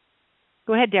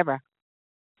 Go ahead, Deborah.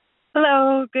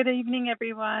 Hello, good evening,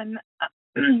 everyone.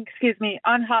 Excuse me.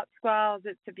 On Hot Squalls,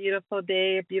 it's a beautiful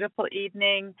day, a beautiful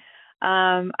evening.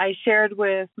 I shared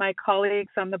with my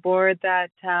colleagues on the board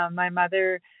that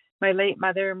my late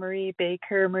mother, Marie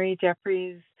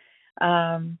Jeffries,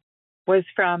 was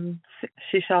from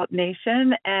Sechelt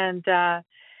Nation, and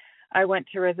I went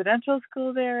to residential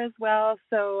school there as well.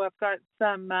 So I've got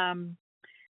some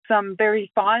very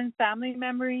fond family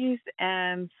memories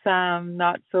and some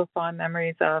not so fond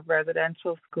memories of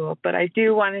residential school. But I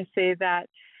do want to say that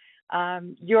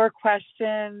your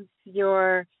questions,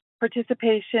 your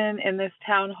participation in this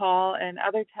town hall and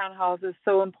other town halls is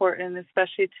so important,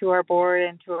 especially to our board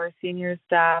and to our senior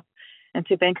staff and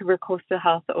to Vancouver Coastal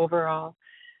Health overall.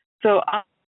 So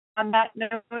on that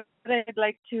note, I'd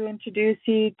like to introduce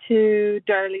you to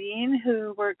Darlene,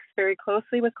 who works very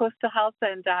closely with Coastal Health,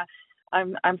 and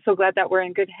I'm so glad that we're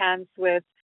in good hands with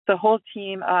the whole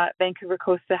team at Vancouver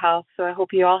Coastal Health. So I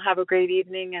hope you all have a great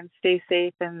evening and stay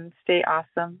safe and stay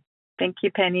awesome. Thank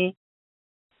you, Penny.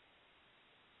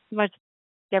 Much,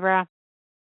 Deborah.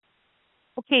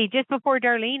 Okay, just before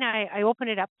Darlene, I open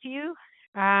it up to you.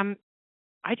 I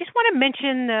just want to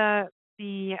mention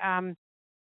the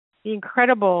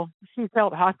incredible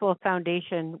Sechelt Hospital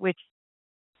Foundation, which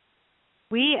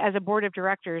we as a board of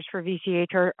directors for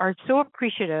VCH are so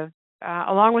appreciative,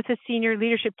 along with the senior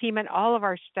leadership team and all of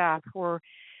our staff, for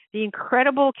the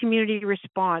incredible community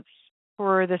response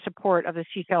for the support of the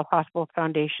Sechelt Hospital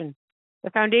Foundation. The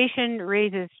foundation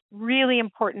raises really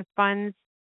important funds.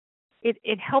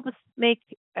 It helps make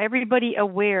everybody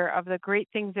aware of the great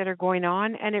things that are going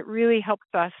on, and it really helps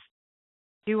us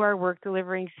do our work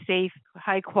delivering safe,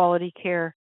 high-quality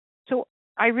care. So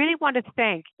I really want to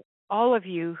thank all of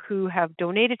you who have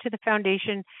donated to the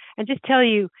foundation, and just tell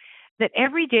you that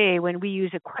every day when we use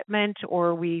equipment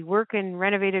or we work in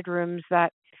renovated rooms,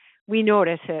 that we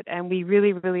notice it and we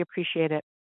really, really appreciate it.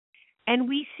 And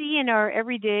we see in our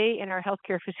everyday in our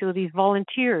healthcare facilities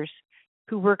volunteers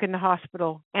who work in the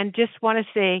hospital, and just want to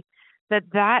say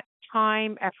that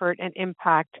time, effort, and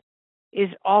impact is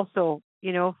also,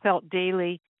 felt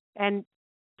daily and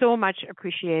so much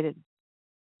appreciated.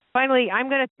 Finally, I'm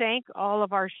going to thank all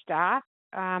of our staff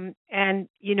and,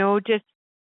 just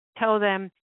tell them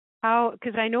how,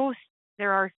 because I know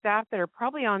there are staff that are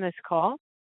probably on this call,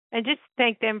 and just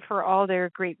thank them for all their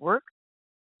great work.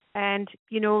 And,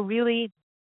 really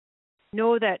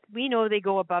know that we know they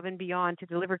go above and beyond to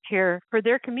deliver care for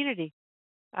their community.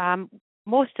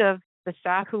 Most of the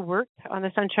staff who work on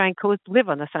the Sunshine Coast live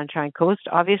on the Sunshine Coast,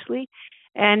 obviously.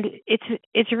 And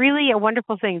it's really a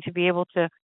wonderful thing to be able to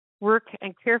work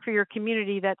and care for your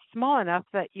community that's small enough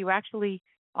that you actually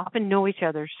often know each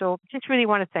other. So just really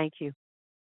want to thank you.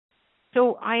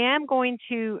 So I am going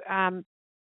to I'm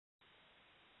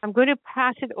going to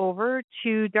pass it over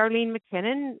to Darlene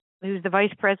McKinnon, who's the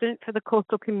Vice President for the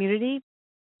Coastal Community.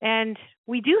 And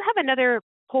we do have another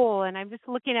poll, and I'm just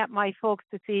looking at my folks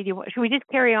to see, should we just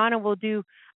carry on and we'll do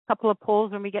a couple of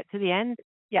polls when we get to the end?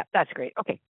 Yeah, that's great.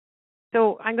 Okay.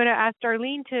 So I'm going to ask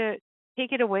Darlene to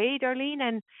take it away, Darlene,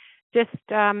 and just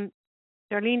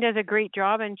Darlene does a great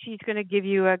job, and she's going to give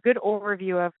you a good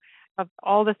overview of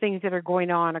all the things that are going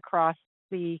on across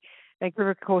the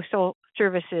Vancouver Coastal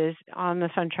Services on the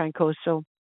Sunshine Coast. So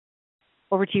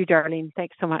over to you, Darlene.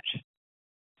 Thanks so much.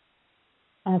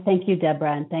 Thank you,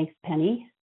 Deborah, and thanks, Penny.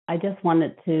 I just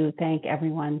wanted to thank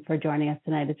everyone for joining us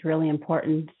tonight. It's really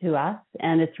important to us,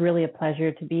 and it's really a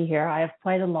pleasure to be here. I have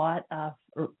quite a lot of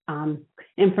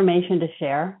information to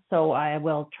share, so I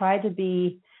will try to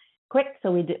be quick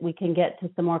so we can get to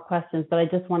some more questions, but I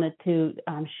just wanted to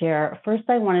share. First,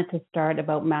 I wanted to start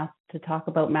to talk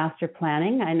about master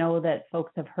planning. I know that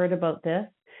folks have heard about this,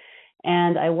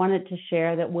 and I wanted to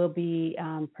share that we'll be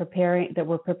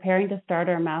we're preparing to start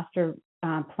our master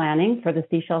planning for the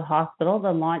Sechelt Hospital.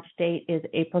 The launch date is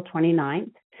April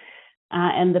 29th.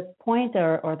 And the point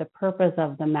or the purpose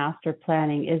of the master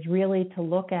planning is really to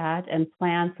look at and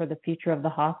plan for the future of the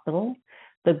hospital.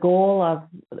 The goal of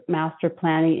master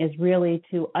planning is really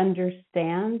to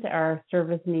understand our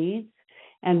service needs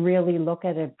and really look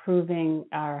at improving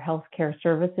our healthcare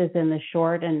services in the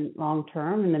short and long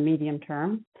term and the medium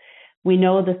term. We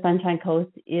know the Sunshine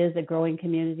Coast is a growing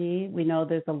community. We know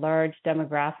there's a large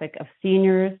demographic of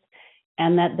seniors,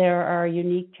 and that there are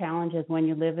unique challenges when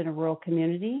you live in a rural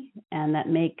community and that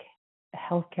make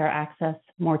healthcare access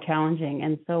more challenging.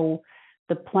 And so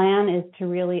the plan is to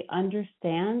really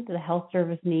understand the health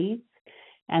service needs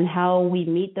and how we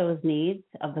meet those needs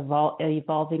of the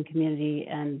evolving community,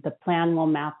 and the plan will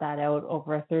map that out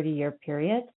over a 30-year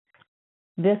period.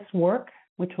 This work,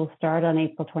 which will start on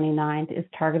April 29th, is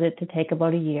targeted to take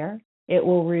about a year. It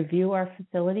will review our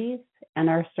facilities and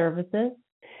our services.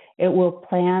 It will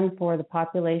plan for the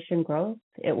population growth.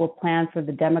 It will plan for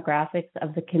the demographics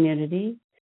of the community.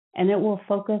 And it will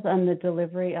focus on the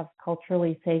delivery of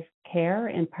culturally safe care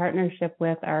in partnership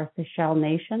with our Sechelt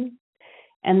Nation.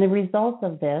 And the results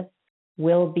of this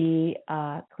will be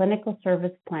a clinical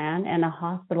service plan and a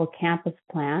hospital campus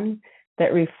plan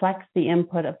that reflects the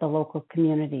input of the local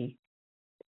community.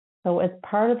 So as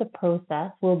part of the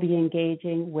process, we'll be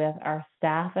engaging with our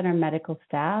staff and our medical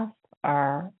staff,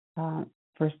 our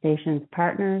First Nations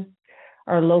partners,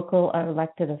 our local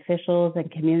elected officials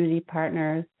and community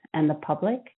partners, and the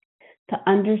public to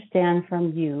understand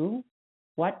from you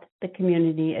what the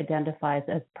community identifies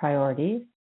as priorities.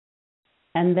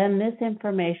 And then this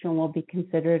information will be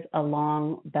considered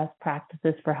along best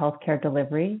practices for healthcare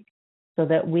delivery so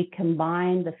that we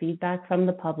combine the feedback from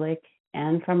the public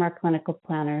and from our clinical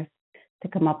planners to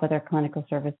come up with our clinical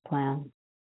service plan.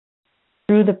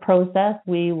 Through the process,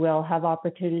 we will have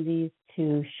opportunities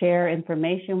to share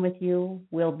information with you.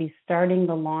 We'll be starting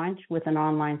the launch with an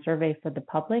online survey for the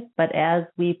public, but as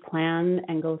we plan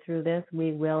and go through this,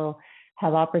 we will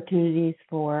have opportunities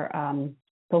for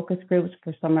focus groups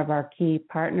for some of our key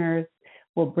partners.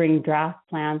 We'll bring draft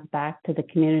plans back to the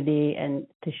community and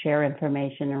to share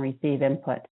information and receive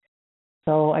input.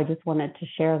 So I just wanted to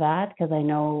share that because I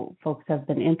know folks have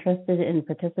been interested in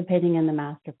participating in the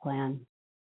master plan.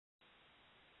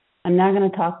 I'm now going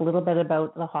to talk a little bit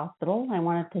about the hospital. I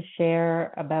wanted to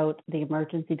share about the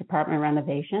emergency department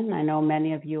renovation. I know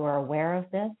many of you are aware of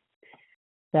this.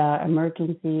 The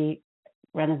emergency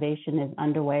renovation is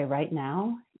underway right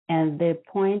now, and the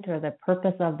point or the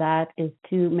purpose of that is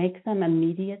to make some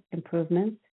immediate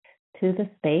improvements to the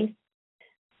space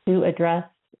to address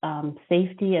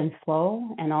safety and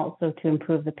flow, and also to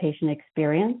improve the patient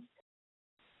experience.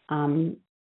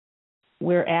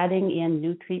 We're adding in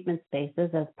new treatment spaces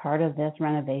as part of this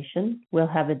renovation. We'll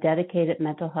have a dedicated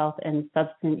mental health and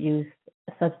substance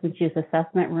use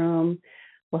assessment room.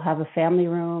 We'll have a family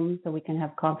room so we can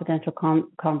have confidential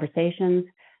conversations.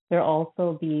 There'll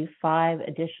also be 5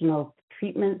 additional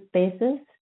treatment spaces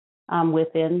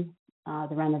within the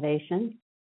renovation.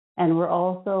 And we're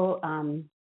also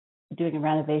doing a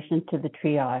renovation to the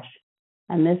triage.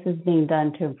 And this is being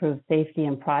done to improve safety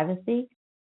and privacy.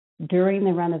 During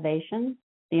the renovation,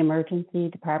 the emergency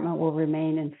department will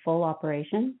remain in full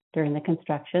operation during the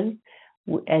construction.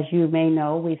 As you may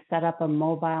know, we've set up a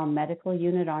mobile medical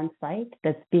unit on site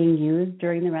that's being used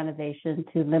during the renovation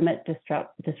to limit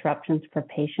disruptions for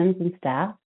patients and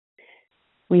staff.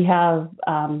 We have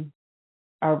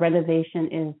our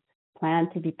renovation is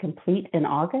planned to be complete in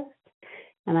August.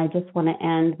 And I just want to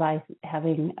end by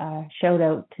having a shout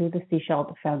out to the Sea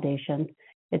Shelter Foundation.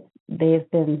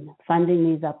 They've been funding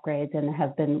these upgrades and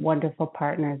have been wonderful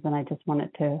partners, and I just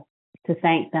wanted to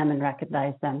thank them and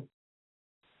recognize them.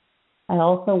 I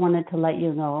also wanted to let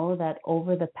you know that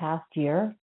over the past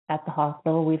year at the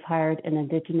hospital, we've hired an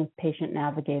Indigenous patient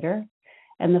navigator,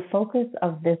 and the focus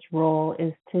of this role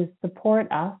is to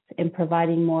support us in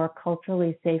providing more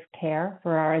culturally safe care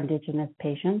for our Indigenous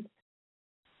patients.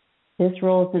 This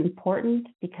role is important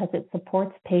because it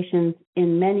supports patients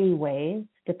in many ways,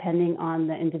 depending on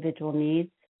the individual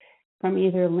needs, from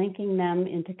either linking them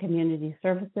into community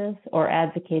services or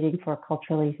advocating for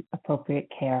culturally appropriate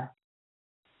care.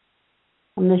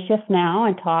 I'm going to shift now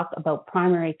and talk about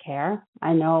primary care.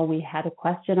 I know we had a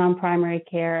question on primary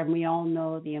care, and we all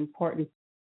know the importance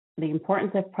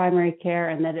of primary care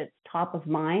and that it's top of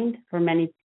mind for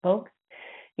many folks,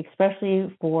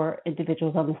 especially for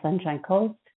individuals on the Sunshine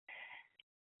Coast.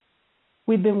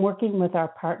 We've been working with our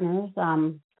partners,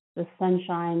 the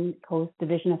Sunshine Coast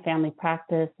Division of Family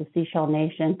Practice, the Sechelt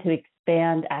Nation, to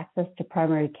expand access to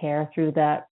primary care through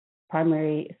the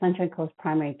Sunshine Coast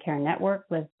Primary Care Network,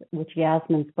 which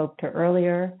Yasmin spoke to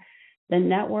earlier. The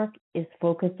network is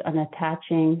focused on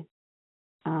attaching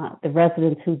the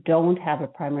residents who don't have a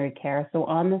primary care. So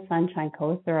on the Sunshine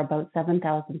Coast, there are about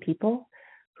 7,000 people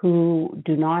who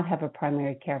do not have a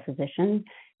primary care physician.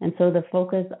 And so the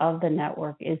focus of the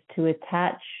network is to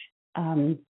attach,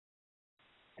 to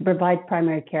provide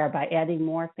primary care by adding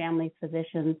more family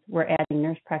physicians. We're adding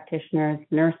nurse practitioners,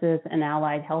 nurses, and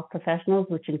allied health professionals,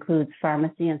 which includes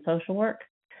pharmacy and social work,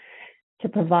 to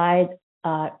provide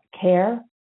care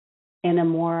in a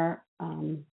more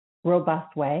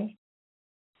robust way.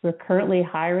 We're currently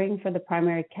hiring for the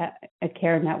primary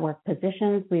care network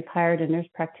positions. We've hired a nurse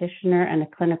practitioner and a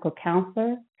clinical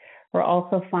counselor. We're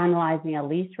also finalizing a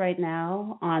lease right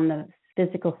now on the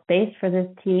physical space for this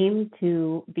team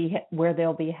to be where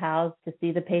they'll be housed to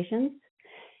see the patients.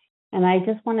 And I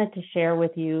just wanted to share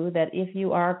with you that if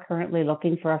you are currently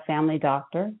looking for a family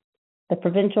doctor, the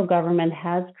provincial government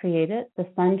has created the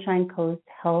Sunshine Coast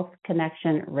Health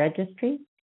Connection Registry.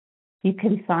 You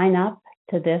can sign up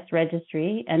to this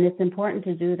registry, and it's important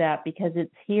to do that because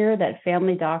it's here that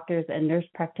family doctors and nurse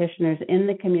practitioners in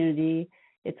the community,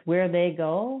 it's where they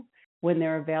go when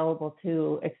they're available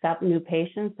to accept new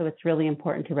patients, so it's really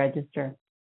important to register.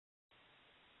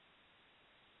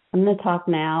 I'm going to talk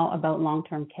now about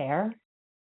long-term care.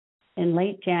 In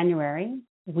late January,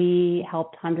 we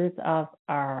helped hundreds of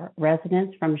our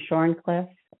residents from Shorncliffe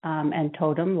and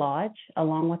Totem Lodge,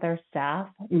 along with our staff,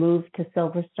 move to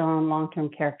Silverstone Long-Term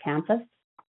Care Campus.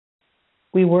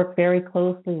 We work very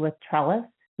closely with Trellis,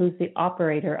 who's the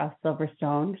operator of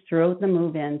Silverstone, throughout the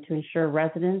move-in to ensure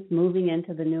residents moving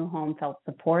into the new home felt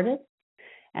supported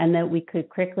and that we could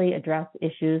quickly address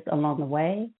issues along the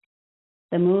way.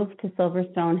 The move to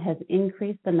Silverstone has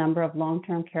increased the number of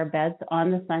long-term care beds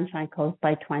on the Sunshine Coast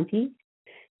by 20,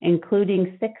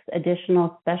 including 6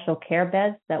 additional special care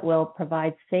beds that will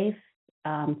provide safe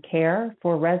care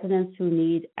for residents who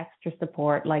need extra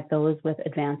support, like those with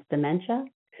advanced dementia.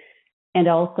 And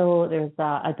also there's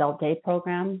an adult day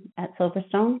program at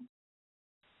Silverstone.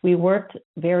 We worked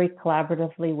very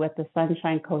collaboratively with the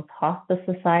Sunshine Coast Hospice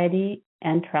Society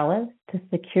and Trellis to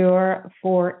secure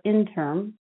 4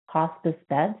 interim hospice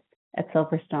beds at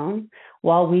Silverstone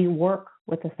while we work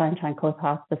with the Sunshine Coast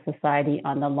Hospice Society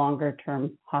on the longer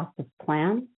term hospice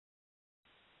plan.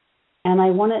 And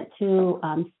I wanted to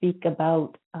speak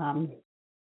about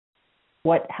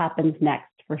what happens next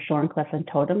for Shorncliffe and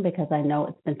Totem, because I know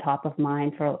it's been top of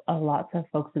mind for lots of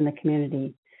folks in the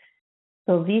community.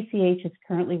 So VCH is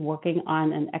currently working on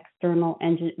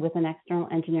with an external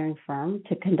engineering firm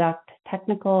to conduct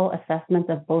technical assessments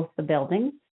of both the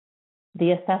buildings.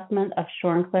 The assessment of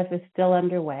Shorncliffe is still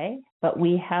underway, but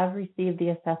we have received the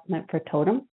assessment for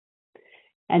Totem,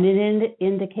 and it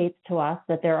indicates to us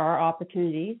that there are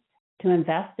opportunities to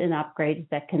invest in upgrades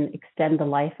that can extend the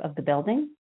life of the building.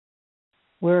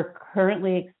 We're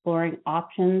currently exploring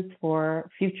options for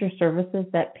future services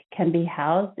that can be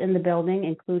housed in the building,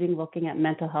 including looking at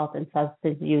mental health and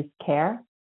substance use care.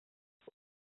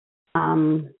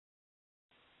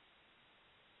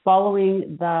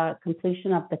 Following the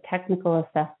completion of the technical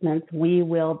assessments, we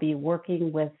will be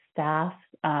working with staff,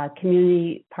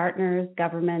 community partners,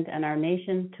 government, and our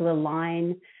nation to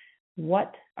align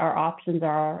what our options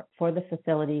are for the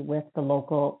facility with the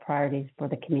local priorities for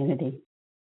the community.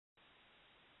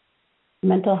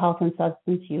 Mental health and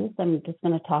substance use, I'm just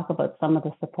going to talk about some of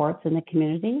the supports in the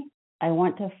community. I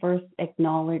want to first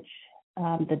acknowledge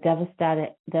the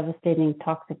devastating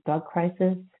toxic drug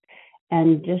crisis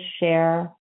and just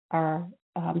share our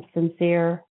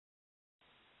sincere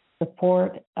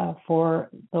support for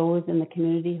those in the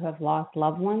community who have lost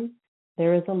loved ones.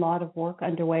 There is a lot of work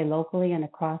underway locally and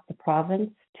across the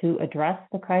province to address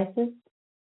the crisis.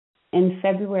 In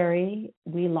February,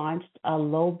 we launched a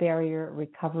low barrier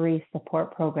recovery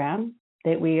support program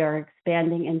that we are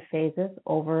expanding in phases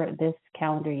over this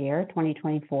calendar year,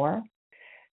 2024.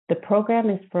 The program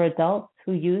is for adults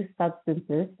who use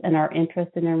substances and are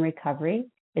interested in recovery.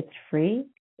 It's free.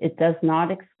 It does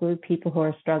not exclude people who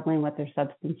are struggling with their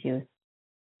substance use.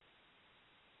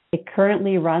 It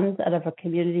currently runs out of a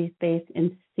community space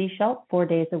in Sechelt 4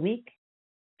 days a week.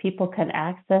 People can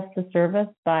access the service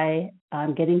by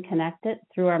getting connected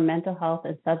through our mental health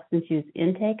and substance use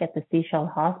intake at the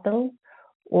Sechelt Hospital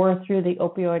or through the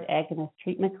opioid agonist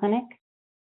treatment clinic.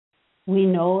 We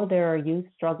know there are youth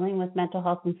struggling with mental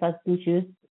health and substance use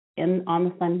on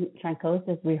the Sunshine Coast,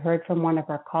 as we heard from one of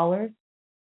our callers.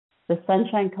 The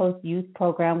Sunshine Coast Youth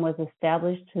Program was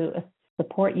established to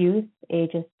support youth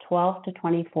ages 12 to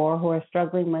 24 who are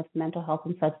struggling with mental health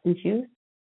and substance use.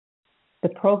 The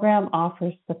program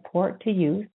offers support to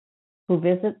youth who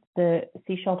visit the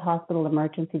Sechelt Hospital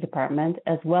Emergency Department,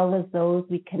 as well as those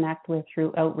we connect with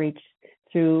through outreach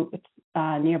through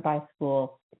nearby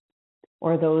schools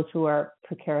or those who are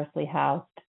precariously housed.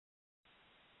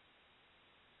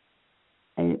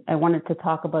 I wanted to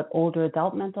talk about older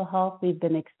adult mental health. We've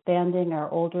been expanding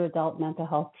our older adult mental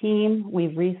health team.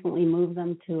 We've recently moved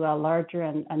them to a larger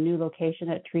and a new location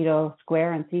at Trudeau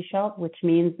Square in Sechelt, which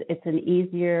means it's an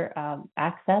easier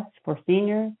access for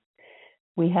seniors.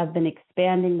 We have been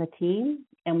expanding the team,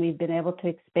 and we've been able to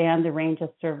expand the range of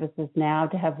services now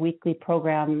to have weekly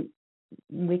programming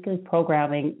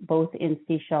both in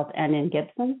Sechelt and in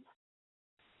Gibson.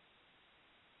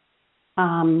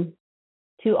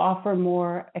 To offer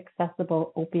more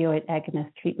accessible opioid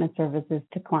agonist treatment services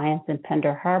to clients in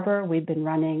Pender Harbor, we've been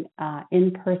running an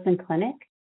in-person clinic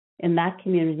in that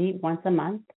community once a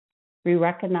month. We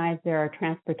recognize there are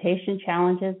transportation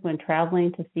challenges when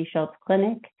traveling to Sechelt's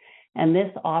clinic, and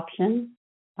this option,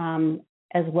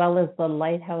 as well as the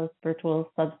Lighthouse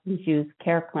Virtual Substance Use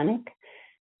Care Clinic,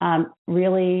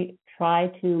 really try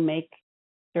to make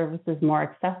services more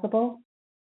accessible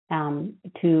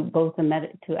to both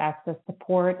to access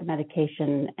support,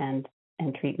 medication, and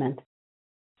treatment.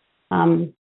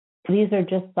 These are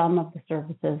just some of the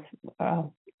services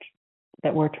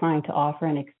that we're trying to offer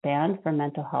and expand for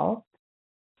mental health.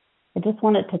 I just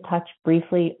wanted to touch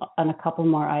briefly on a couple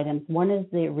more items. One is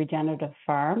the regenerative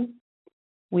farm.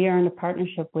 We are in a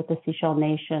partnership with the Sechelt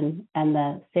Nation and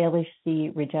the Salish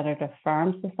Sea Regenerative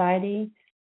Farm Society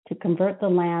to convert the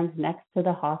lands next to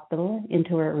the hospital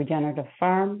into a regenerative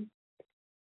farm.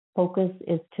 Focus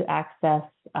is to access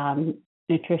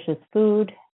nutritious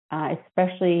food,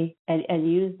 especially,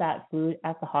 and use that food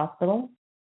at the hospital.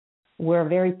 We're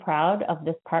very proud of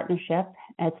this partnership.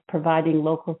 It's providing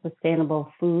local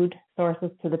sustainable food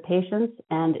sources to the patients,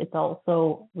 and it's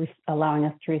also allowing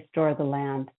us to restore the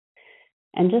land.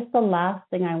 And just the last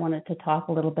thing I wanted to talk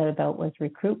a little bit about was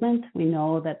recruitment. We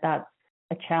know that that's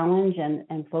a challenge,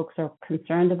 and folks are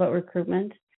concerned about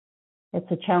recruitment.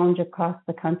 It's a challenge across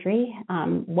the country.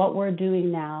 What we're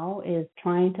doing now is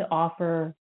trying to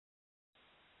offer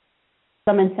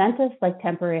some incentives like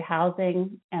temporary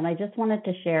housing. And I just wanted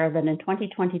to share that in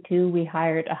 2022, we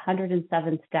hired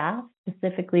 107 staff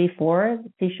specifically for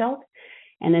Sechelt,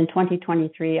 and in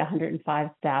 2023, 105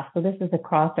 staff. So this is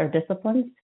across our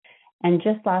disciplines. And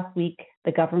just last week,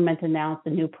 the government announced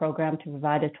a new program to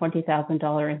provide a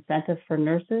 $20,000 incentive for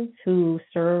nurses who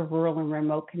serve rural and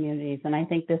remote communities. And I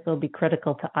think this will be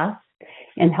critical to us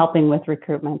in helping with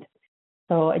recruitment.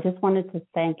 So I just wanted to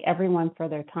thank everyone for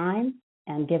their time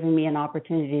and giving me an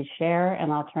opportunity to share,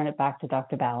 and I'll turn it back to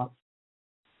Dr. Ballem.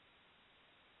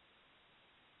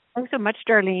 Thanks so much,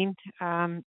 Darlene.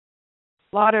 A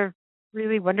lot of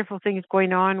really wonderful things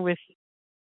going on with,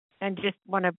 and just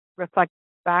want to reflect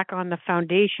back on the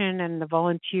foundation and the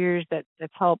volunteers that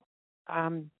help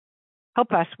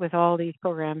us with all these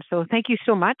programs. So thank you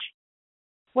so much.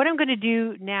 What I'm going to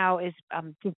do now is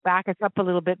just back us up a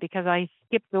little bit, because I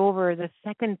skipped over the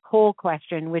second poll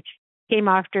question, which came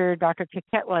after Dr.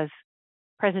 Keketla's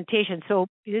presentation. So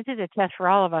this is a test for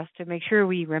all of us to make sure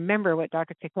we remember what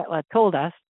Dr. Keketla told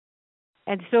us.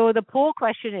 And so the poll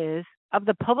question is, of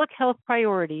the public health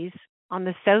priorities on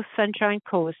the South Sunshine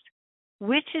Coast,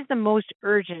 which is the most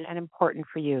urgent and important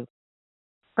for you?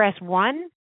 Press 1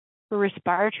 for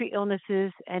respiratory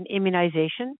illnesses and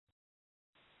immunization.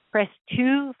 Press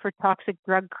 2 for toxic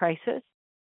drug crisis.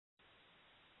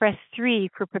 Press 3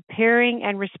 for preparing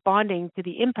and responding to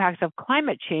the impacts of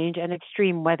climate change and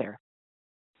extreme weather.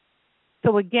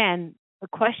 So again, the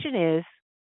question is,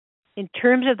 in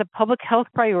terms of the public health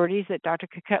priorities that Dr.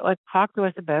 Keketla talked to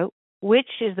us about, which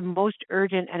is the most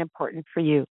urgent and important for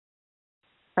you?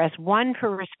 Press 1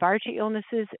 for respiratory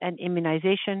illnesses and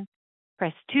immunization.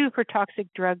 Press 2 for toxic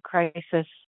drug crisis.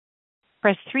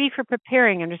 Press 3 for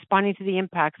preparing and responding to the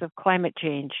impacts of climate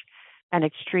change and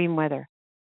extreme weather.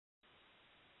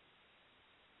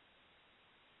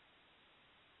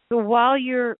 So while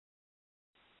you're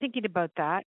thinking about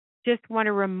that, just want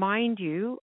to remind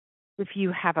you, if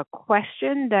you have a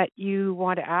question that you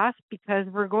want to ask, because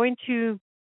we're going to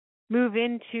move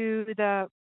into the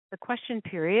question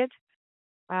period.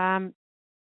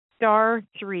 Star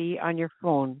 3 on your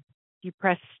phone. You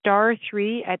press star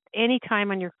 3 at any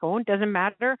time on your phone. Doesn't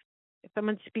matter if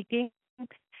someone's speaking.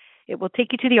 It will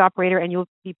take you to the operator, and you'll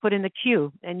be put in the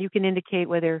queue. And you can indicate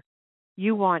whether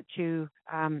you want to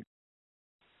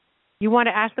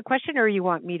ask the question or you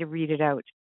want me to read it out.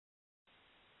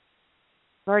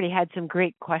 We've already had some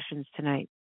great questions tonight.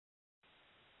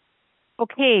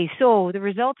 Okay, so the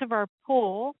results of our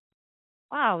poll.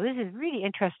 Wow, this is really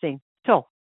interesting. So,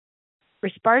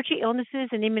 respiratory illnesses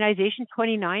and immunization,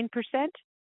 29%.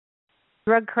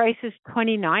 Drug crisis,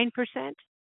 29%.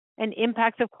 And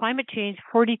impacts of climate change,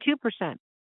 42%.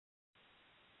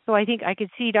 So I think I could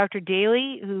see Dr.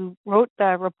 Daly, who wrote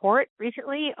the report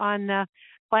recently on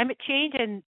climate change,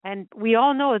 and we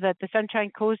all know that the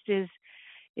Sunshine Coast is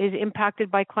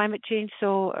impacted by climate change.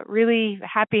 So really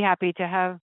happy to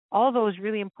have all those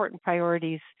really important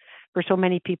priorities for so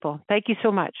many people. Thank you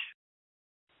so much.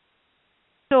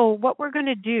 So what we're going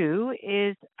to do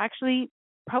is actually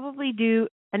probably do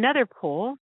another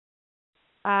poll.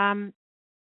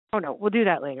 Oh no, we'll do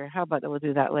that later. How about that? We'll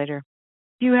do that later.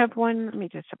 Do you have one? Let me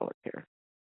just have a look here.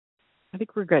 I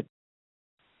think we're good.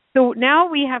 So now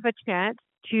we have a chance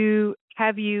to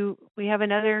have you, we have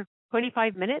another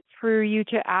 25 minutes for you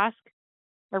to ask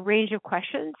a range of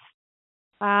questions.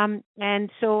 And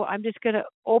so I'm just going to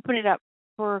open it up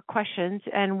for questions.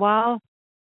 And while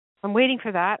I'm waiting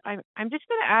for that, I'm just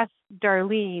going to ask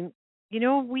Darlene, you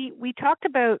know, we talked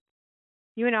about,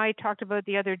 you and I talked about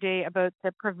the other day about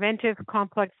the preventive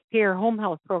complex care home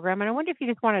health program. And I wonder if you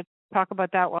just want to talk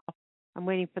about that while I'm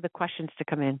waiting for the questions to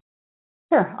come in.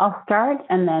 Sure, I'll start,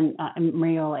 and then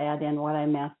Maria will add in what I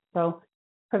missed. So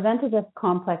preventative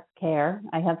complex care,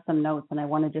 I have some notes and I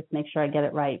want to just make sure I get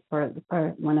it right for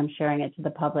when I'm sharing it to the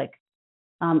public.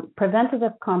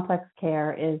 Preventative complex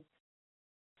care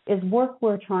is work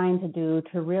we're trying to do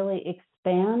to really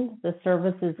expand the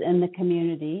services in the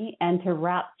community and to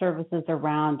wrap services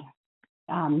around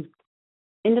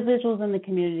individuals in the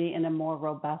community in a more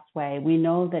robust way. We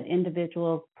know that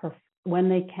individuals, when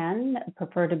they can,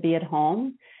 prefer to be at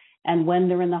home. And when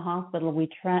they're in the hospital,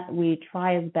 we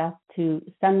try as best to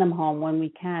send them home when we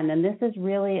can. And this is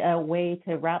really a way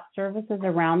to wrap services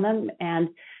around them and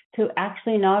to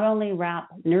actually not only wrap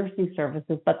nursing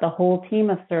services, but the whole team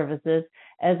of services,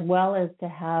 as well as to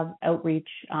have outreach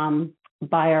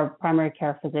by our primary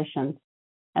care physicians.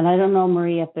 And I don't know,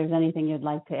 Marie, if there's anything you'd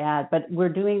like to add, but we're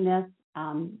doing this.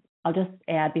 I'll just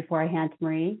add before I hand to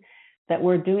Marie that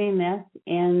we're doing this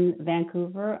in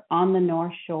Vancouver, on the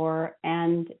North Shore,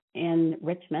 and in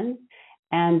Richmond.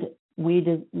 And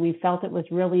we felt it was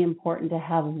really important to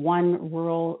have one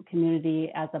rural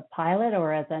community as a pilot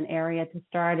or as an area to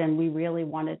start. And we really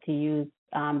wanted to use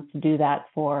to do that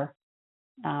for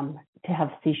to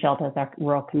have Sechelt as our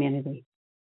rural community.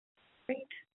 Great.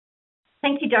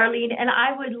 Thank you, Darlene. And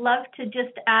I would love to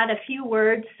just add a few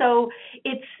words. So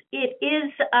it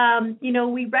is,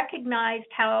 we recognized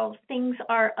how things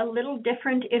are a little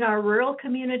different in our rural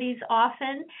communities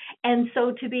often. And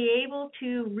so to be able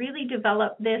to really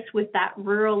develop this with that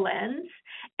rural lens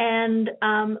and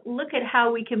look at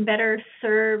how we can better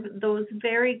serve those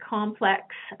very complex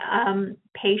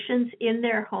patients in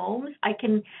their homes.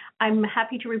 I'm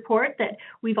happy to report that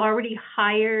we've already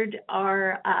hired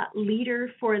our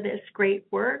leader for this great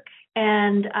work,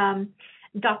 and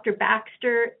Dr.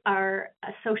 Baxter, our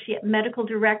Associate Medical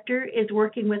Director, is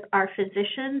working with our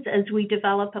physicians as we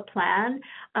develop a plan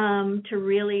to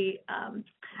really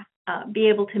be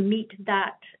able to meet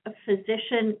that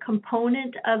physician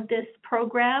component of this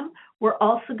program. We're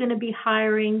also going to be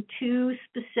hiring 2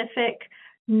 specific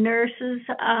nurses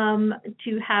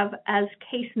to have as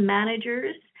case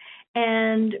managers,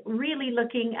 and really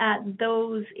looking at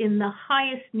those in the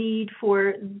highest need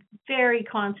for very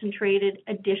concentrated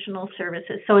additional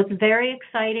services. So it's very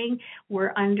exciting.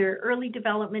 We're under early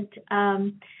development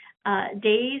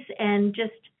days, and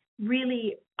just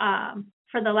really,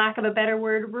 for the lack of a better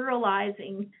word,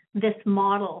 ruralizing this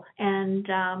model. And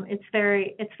it's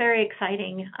very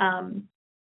exciting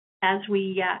as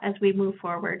we move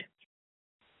forward.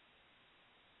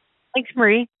 Thanks,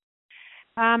 Marie.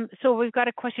 So we've got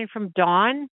a question from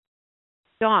Don.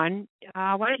 Don,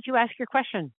 why don't you ask your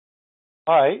question?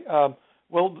 Hi.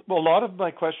 Well, a lot of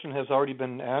my question has already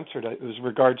been answered. It was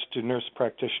regards to nurse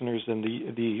practitioners and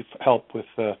the help with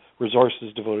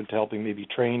resources devoted to helping, maybe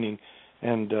training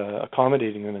and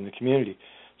accommodating them in the community.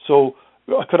 So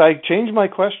could I change my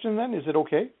question then? Is it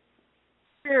okay?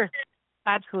 Sure.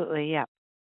 Absolutely, yeah.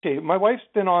 Okay, my wife's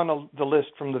been on the list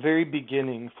from the very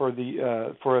beginning for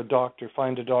a doctor,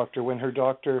 find a doctor, when her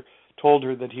doctor told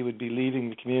her that he would be leaving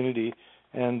the community,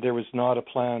 and there was not a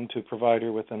plan to provide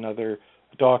her with another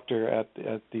doctor at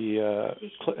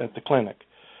the clinic.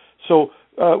 So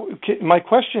my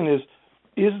question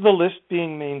is the list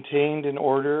being maintained in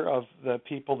order of the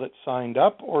people that signed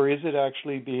up, or is it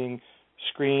actually being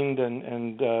screened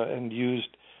and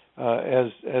used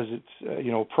as it's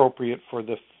appropriate for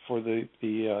the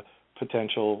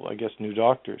potential, I guess, new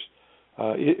doctors?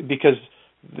 Because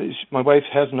my wife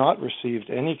has not received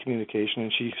any communication,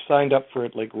 and she signed up for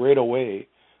it like right away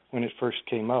when it first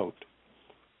came out.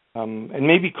 And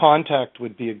maybe contact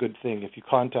would be a good thing if you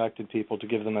contacted people to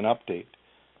give them an update,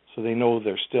 so they know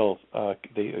they're still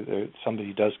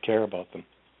somebody does care about them.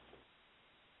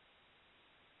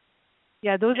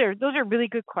 Yeah, those are really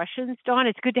good questions, Dawn.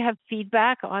 It's good to have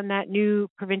feedback on that new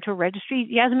provincial registry.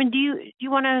 Yasmin, do you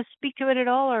want to speak to it at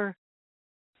all, or?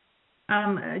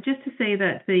 Just to say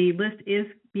that the list is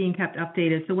being kept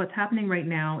updated. So what's happening right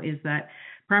now is that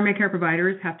primary care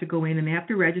providers have to go in and they have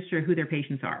to register who their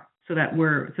patients are, so that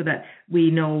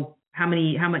we know how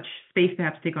much space they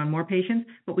have to take on more patients.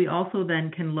 But we also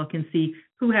then can look and see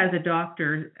who has a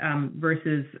doctor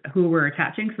versus who we're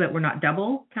attaching, so that we're not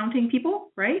double counting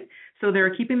people, right? So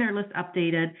they're keeping their list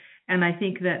updated. And I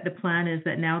think that the plan is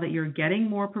that now that you're getting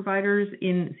more providers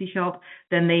in Sechelt,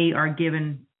 then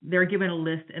they're given a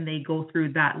list and they go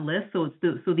through that list. So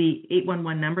the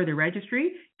 811 number, the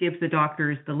registry, gives the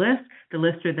doctors the list. The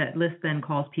list then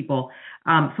calls people.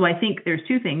 So I think there's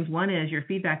 2 things. One is your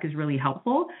feedback is really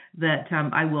helpful, that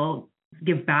I will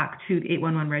give back to the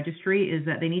 811 registry, is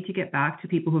that they need to get back to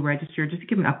people who register just to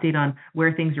give an update on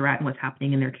where things are at and what's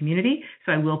happening in their community.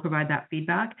 So I will provide that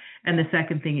feedback. And the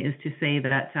second thing is to say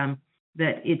that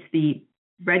that it's the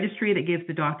registry that gives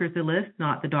the doctors the list,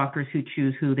 not the doctors who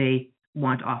choose who they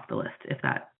want off the list.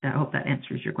 I hope that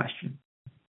answers your question.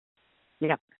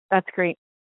 Yeah, that's great.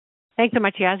 Thanks so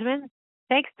much, Yasmin.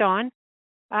 Thanks, Dawn.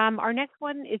 Our next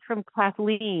one is from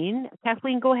Kathleen.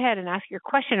 Kathleen, go ahead and ask your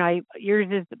question. Yours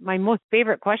is my most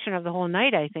favorite question of the whole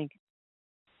night, I think.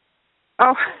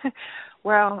 Oh,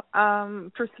 well,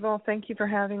 first of all, thank you for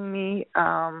having me.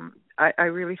 I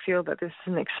really feel that this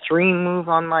is an extreme move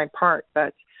on my part,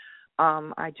 but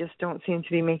I just don't seem to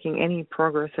be making any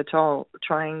progress at all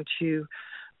trying to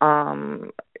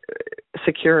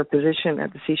secure a position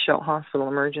at the Sechelt Hospital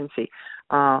Emergency.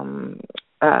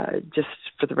 Just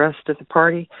for the rest of the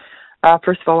party.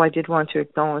 First of all, I did want to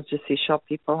acknowledge the Sechelt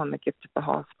people and the gift of the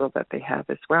hospital that they have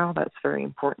as well. That's very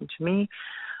important to me.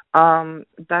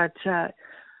 But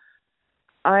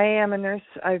I am a nurse.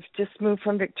 I've just moved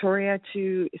from Victoria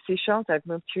to Sechelt. I've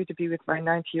moved here to be with my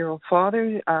 90-year-old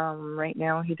father. Right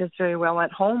now he does very well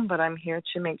at home, but I'm here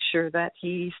to make sure that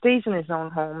he stays in his own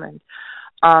home. And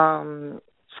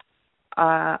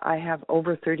I have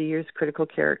over 30 years critical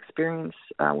care experience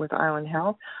with Island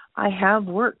Health. I have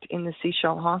worked in the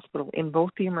Sechelt Hospital in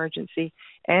both the emergency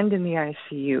and in the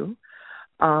ICU.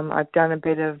 I've done a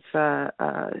bit of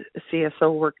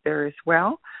CSO work there as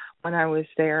well when I was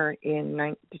there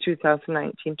in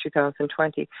 2019,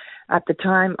 2020. At the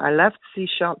time, I left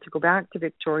CSHOP to go back to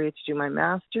Victoria to do my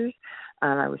master's,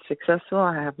 and I was successful.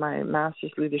 I have my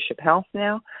master's leadership health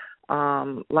now.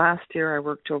 Last year, I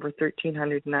worked over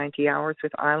 1,390 hours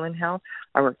with Island Health.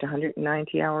 I worked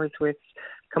 190 hours with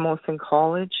Camosun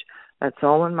College. That's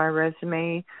all on my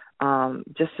resume.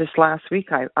 Just this last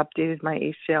week, I updated my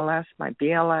ACLS, my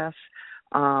BLS.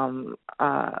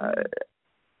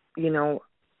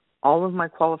 All of my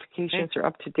qualifications are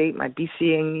up to date. My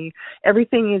BCA,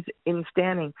 everything is in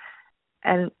standing.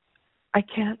 And I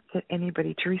can't get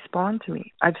anybody to respond to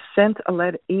me. I've sent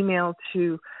a email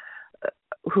to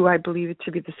who I believe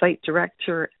to be the site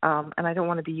director, and I don't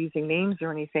want to be using names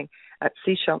or anything, at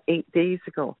CSHOP 8 days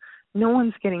ago. No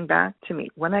one's getting back to me.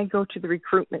 When I go to the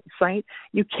recruitment site,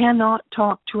 you cannot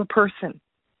talk to a person.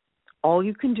 All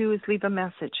you can do is leave a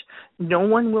message. No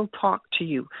one will talk to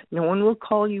you. No one will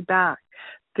call you back.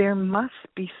 There must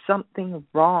be something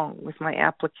wrong with my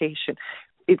application.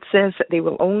 It says that they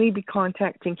will only be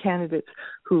contacting candidates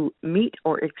who meet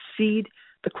or exceed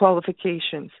the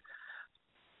qualifications.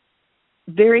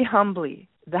 Very humbly,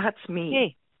 that's me.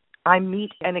 Hey. I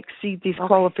meet and exceed these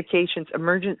qualifications: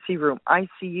 emergency room,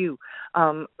 ICU,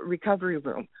 recovery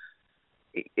room,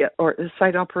 or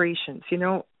site operations,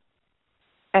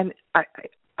 And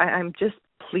I'm just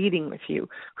pleading with you.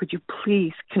 Could you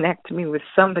please connect me with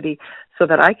somebody so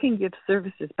that I can give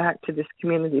services back to this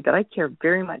community that I care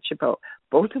very much about?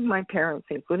 Both of my parents,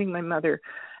 including my mother,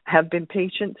 have been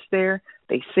patients there.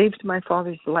 They saved my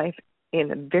father's life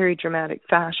in a very dramatic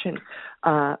fashion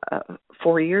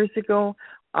 4 years ago.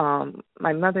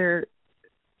 My mother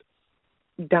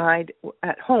died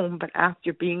at home, but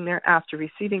after being there, after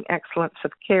receiving excellence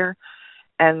of care,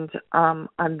 and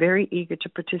I'm very eager to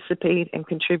participate and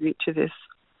contribute to this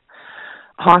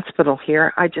hospital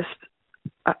here.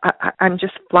 I'm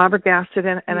just flabbergasted,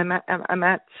 and I'm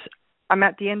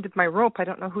at the end of my rope. I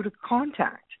don't know who to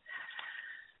contact.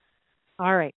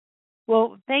 All right.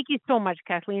 Well, thank you so much,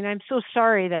 Kathleen. I'm so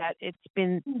sorry that it's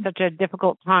been such a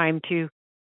difficult time to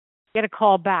get a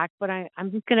call back, but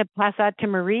I'm just going to pass that to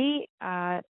Marie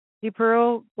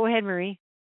DuPerreault. Go ahead, Marie.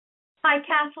 Hi,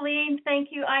 Kathleen. Thank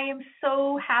you. I am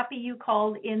so happy you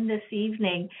called in this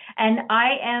evening. And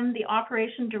I am the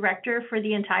operation director for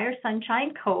the entire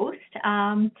Sunshine Coast.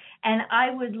 And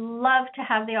I would love to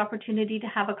have the opportunity to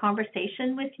have a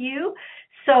conversation with you.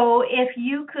 So if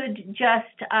you could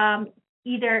just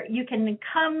either you can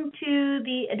come to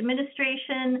the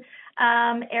administration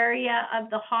area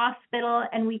of the hospital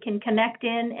and we can connect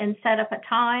in and set up a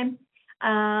time.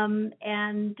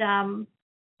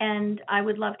 And I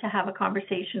would love to have a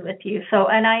conversation with you. So,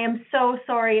 and I am so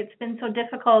sorry it's been so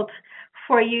difficult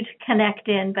for you to connect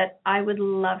in, but I would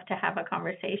love to have a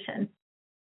conversation.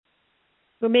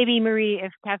 Well, maybe Marie,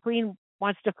 if Kathleen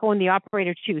wants to phone the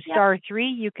operator too,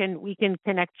 *3, we can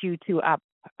connect you two up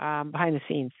behind the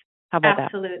scenes. How about that?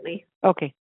 Absolutely.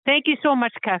 Okay. Thank you so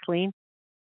much, Kathleen.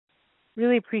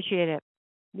 Really appreciate it.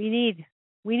 We need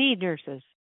nurses.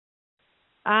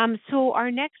 So our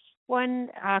next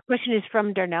question is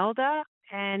from Darnelda,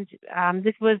 and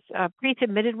this was a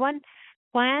pre-submitted one.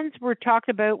 Plans were talked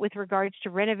about with regards to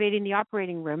renovating the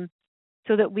operating room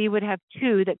so that we would have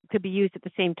two that could be used at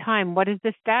the same time. What is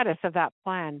the status of that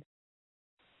plan?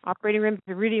 Operating rooms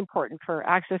are really important for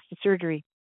access to surgery.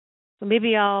 So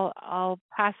maybe I'll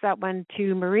pass that one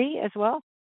to Marie as well.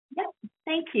 Yep,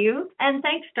 thank you. And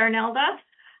thanks, Darnelda.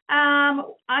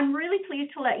 I'm really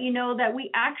pleased to let you know that we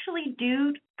actually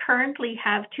do currently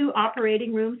have two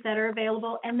operating rooms that are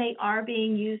available, and they are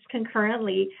being used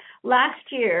concurrently. Last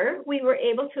year, we were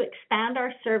able to expand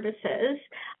our services,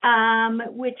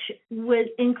 which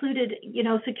included,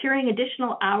 securing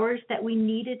additional hours that we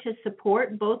needed to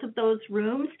support both of those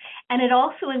rooms, and it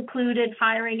also included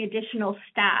hiring additional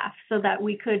staff so that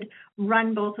we could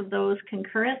run both of those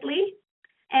concurrently.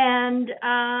 And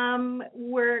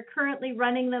we're currently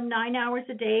running them 9 hours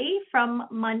a day from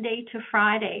Monday to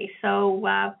Friday. So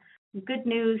good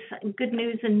news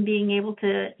in being able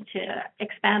to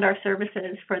expand our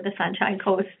services for the Sunshine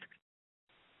Coast.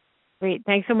 Great.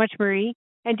 Thanks so much, Marie.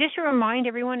 And just to remind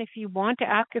everyone, if you want to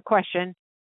ask a question,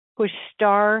 push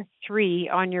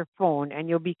 *3 on your phone and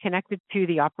you'll be connected to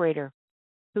the operator.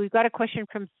 So we've got a question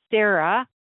from Sarah.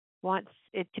 Wants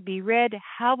it to be read.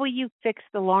 How will you fix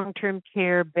the long-term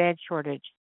care bed shortage?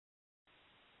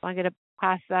 I'm going to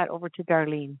pass that over to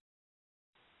Darlene.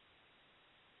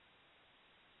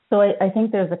 So I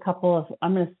think there's a couple of,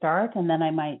 I'm going to start and then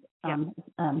I might,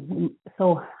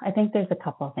 so I think there's a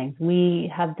couple of things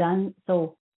we have done.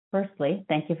 So firstly,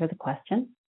 thank you for the question.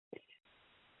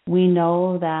 We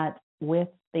know that with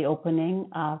the opening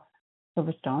of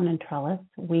Silverstone and Trellis,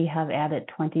 we have added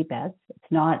 20 beds.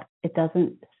 It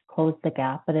doesn't close the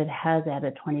gap, but it has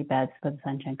added 20 beds for the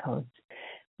Sunshine Coast.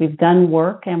 We've done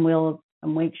work, and we'll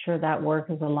make sure that work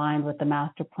is aligned with the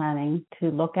master planning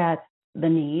to look at the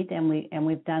need, and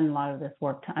we've done a lot of this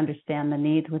work to understand the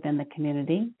needs within the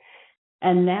community.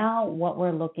 And now what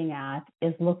we're looking at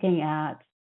is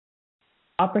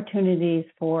opportunities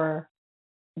for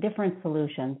different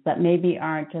solutions that maybe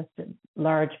aren't just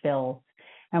large bills.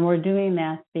 And we're doing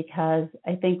that because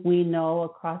I think we know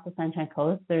across the Sunshine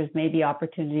Coast, there's maybe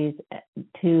opportunities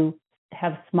to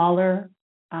have smaller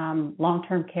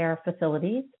long-term care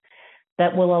facilities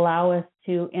that will allow us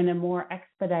to, in a more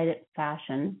expedited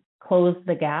fashion, close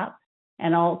the gap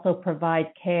and also provide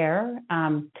care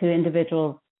to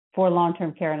individuals for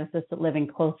long-term care and assisted living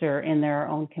closer in their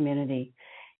own community.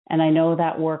 And I know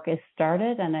that work is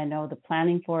started, and I know the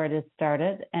planning for it is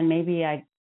started. And maybe I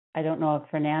don't know if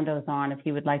Fernando's on, if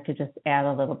he would like to just add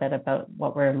a little bit about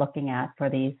what we're looking at for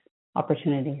these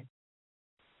opportunities.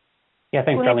 Yeah,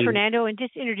 thanks, Go ahead, Darlene. Fernando, and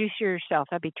just introduce yourself.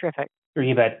 That'd be terrific. Sure,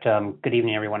 you bet. Good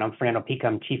evening, everyone. I'm Fernando Pica.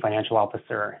 I'm Chief Financial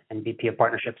Officer and VP of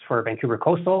Partnerships for Vancouver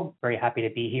Coastal. Very happy to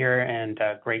be here, and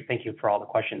great. Thank you for all the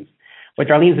questions. What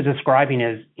Darlene is describing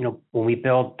is, when we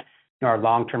build our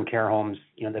long-term care homes,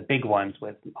 the big ones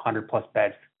with 100+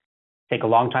 beds, take a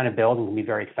long time to build and can be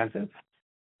very expensive.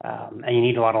 And you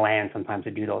need a lot of land sometimes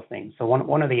to do those things. So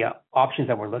one of the options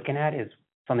that we're looking at is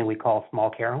something we call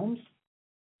small care homes.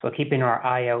 So keeping our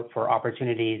eye out for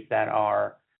opportunities that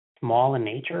are small in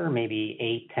nature, maybe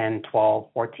 8, 10, 12,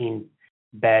 14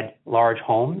 bed large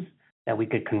homes that we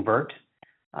could convert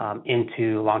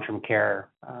into long-term care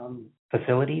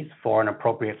facilities for an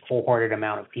appropriate cohorted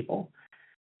amount of people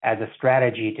as a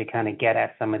strategy to kind of get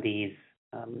at some of these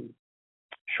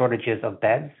shortages of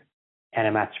beds at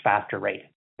a much faster rate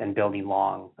than building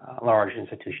large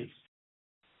institutions.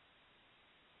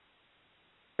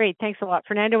 Great, thanks a lot,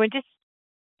 Fernando. And just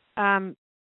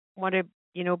want to,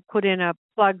 put in a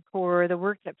plug for the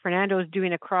work that Fernando is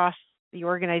doing across the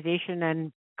organization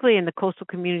and particularly in the coastal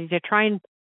community to try and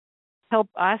help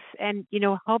us and,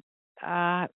 help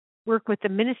work with the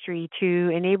ministry to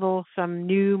enable some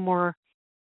new, more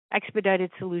expedited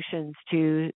solutions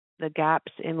to the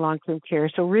gaps in long-term care.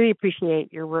 So really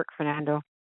appreciate your work, Fernando.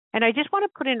 And I just want to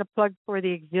put in a plug for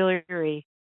the auxiliary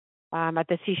at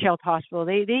the Sechelt Hospital.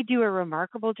 They do a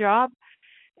remarkable job,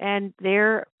 and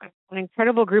they're an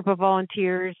incredible group of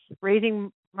volunteers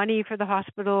raising money for the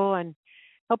hospital and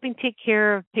helping take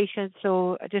care of patients.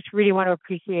 So I just really want to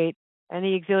appreciate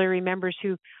any auxiliary members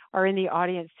who are in the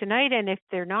audience tonight. And if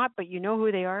they're not, but you know who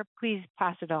they are, please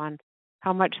pass it on,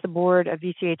 how much the board of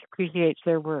VCH appreciates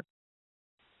their work.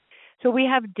 So we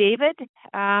have David.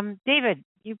 David,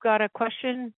 you've got a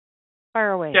question?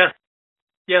 Fire away.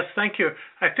 Yes, thank you.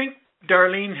 I think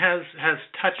Darlene has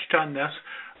touched on this,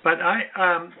 but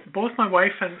both my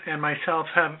wife and myself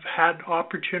have had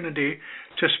opportunity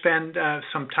to spend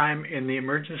some time in the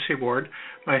emergency ward.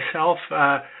 Myself,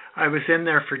 I was in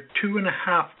there for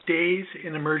 2.5 days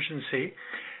in emergency,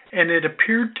 and it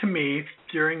appeared to me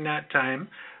during that time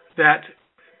that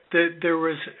there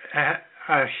was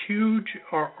a huge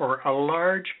or a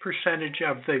large percentage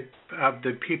of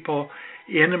the people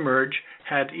in Emerge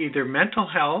had either mental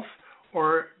health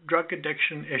or drug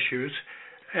addiction issues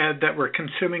that were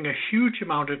consuming a huge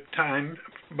amount of time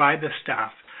by the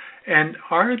staff. And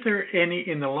are there any,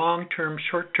 in the long-term,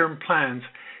 short-term plans,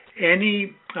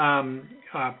 any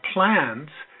plans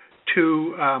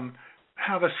to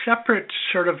have a separate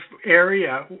sort of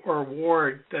area or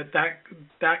ward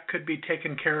that could be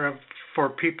taken care of for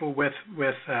people with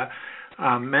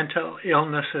mental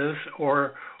illnesses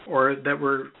or that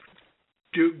were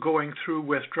going through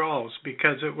withdrawals?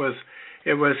 Because it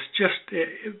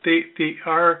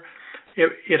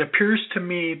appears to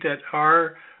me that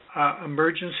our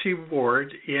emergency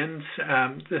ward in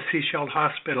the Sechelt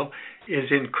Hospital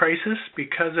is in crisis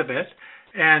because of it.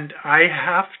 And I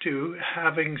have to,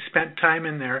 having spent time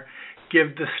in there,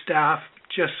 give the staff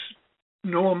just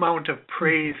no amount of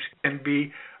praise can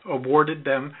be awarded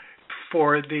them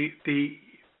for the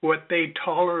what they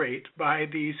tolerate by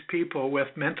these people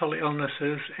with mental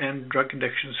illnesses and drug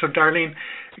addiction. So, Darlene,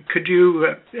 could you,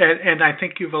 and I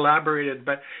think you've elaborated,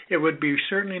 but it would be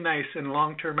certainly nice in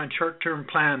long-term and short-term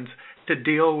plans to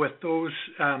deal with those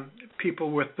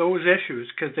people with those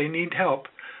issues, because they need help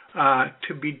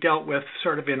to be dealt with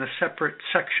sort of in a separate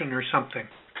section or something.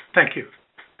 Thank you.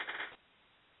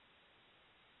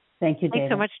 Thank you, David.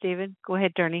 Thanks so much, David. Go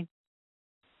ahead, Darlene.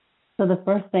 So the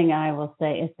first thing I will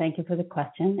say is thank you for the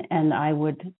question, and I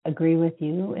would agree with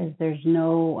you. Is there's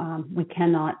no, we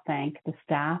cannot thank the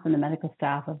staff and the medical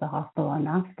staff of the hospital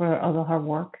enough for all the hard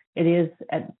work. It is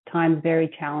at times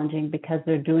very challenging because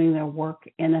they're doing their work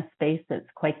in a space that's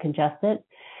quite congested,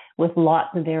 with lots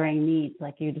of varying needs,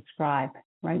 like you described,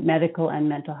 right? Medical and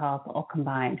mental health all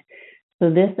combined.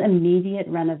 So this immediate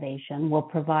renovation will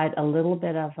provide a little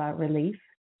bit of relief.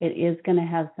 It is going to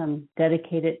have some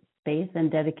dedicated space and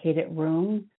dedicated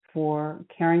room for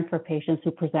caring for patients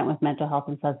who present with mental health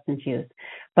and substance use.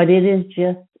 But it is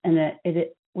just,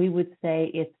 we would say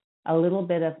it's a little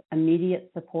bit of immediate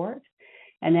support.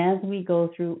 And as we go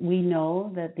through, we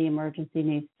know that the emergency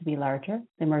needs to be larger,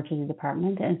 the emergency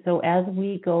department. And so as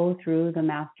we go through the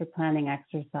master planning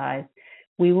exercise,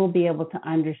 we will be able to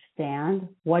understand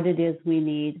what it is we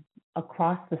need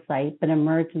across the site, but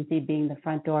emergency being the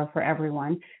front door for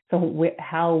everyone. So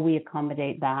how we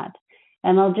accommodate that.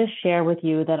 And I'll just share with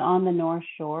you that on the North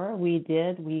Shore, we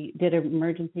did an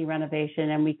emergency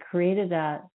renovation, and we created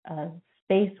a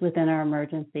space within our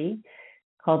emergency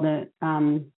called the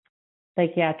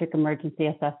Psychiatric Emergency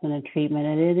Assessment and Treatment.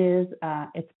 And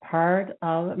it's part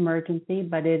of emergency,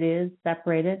 but it is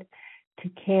separated to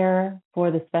care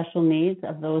for the special needs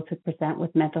of those who present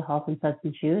with mental health and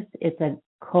substance use. It's a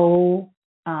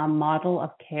model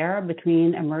of care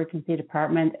between emergency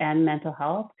department and mental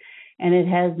health. And it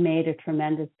has made a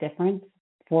tremendous difference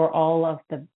for all of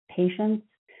the patients,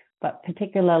 but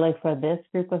particularly for this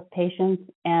group of patients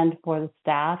and for the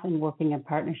staff and working in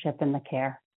partnership in the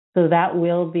care. So that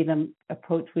will be the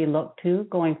approach we look to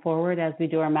going forward as we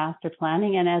do our master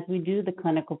planning and as we do the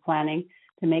clinical planning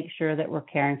to make sure that we're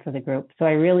caring for the group. So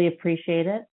I really appreciate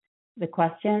it, the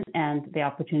question, and the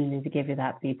opportunity to give you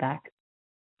that feedback.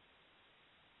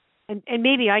 And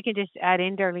maybe I can just add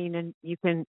in, Darlene, and you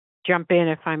can jump in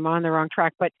if I'm on the wrong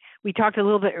track, but we talked a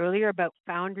little bit earlier about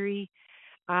Foundry.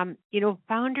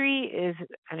 Foundry is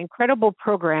an incredible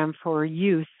program for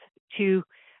youth to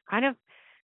kind of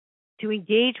to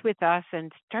engage with us and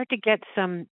start to get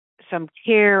some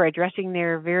care addressing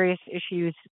their various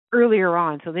issues earlier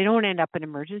on, so they don't end up in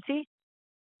emergency.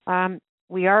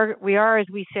 We are, as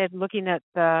we said, looking at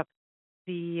the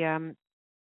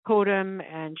CODEM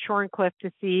and Shorncliffe to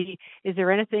see, is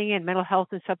there anything in mental health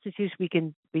and substance use we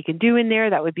can do in there?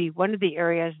 That would be one of the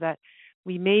areas that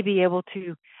we may be able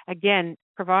to, again,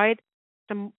 provide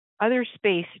some other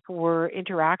space for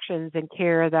interactions and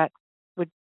care that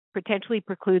would potentially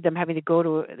preclude them having to go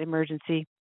to an emergency.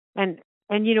 And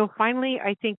finally,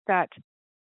 I think that,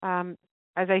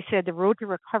 as I said, the road to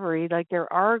recovery, like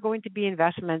there are going to be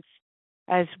investments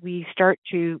as we start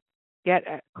to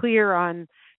get clear on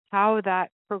how that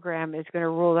program is going to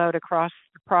roll out across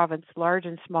the province, large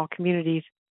and small communities.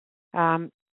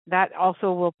 That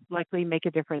also will likely make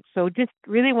a difference. So just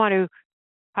really want to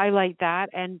highlight that.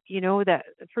 And, that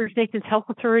First Nations Health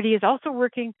Authority is also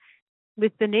working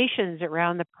with the nations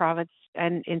around the province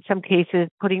and in some cases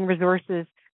putting resources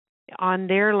on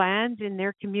their lands in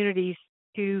their communities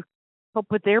to help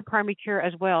with their primary care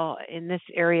as well in this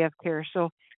area of care. So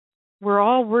we're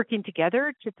all working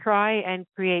together to try and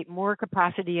create more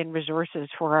capacity and resources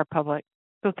for our public.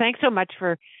 So thanks so much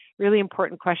for a really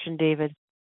important question, David.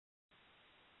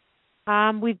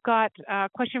 We've got a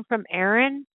question from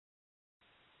Aaron.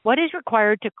 What is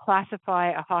required to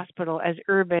classify a hospital as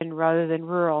urban rather than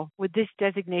rural? Would this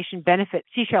designation benefit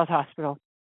Sechelt Hospital?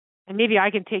 And maybe I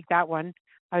can take that one.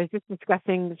 I was just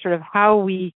discussing sort of how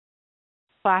we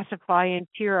classify and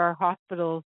tier our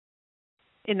hospitals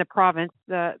in the province.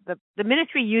 The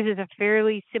ministry uses a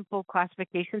fairly simple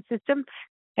classification system,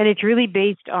 and it's really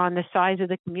based on the size of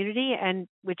the community and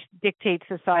which dictates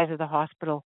the size of the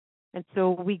hospital. And so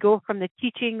we go from the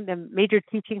major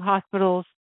teaching hospitals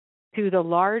to the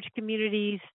large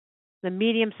communities, the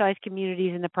medium-sized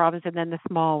communities in the province, and then the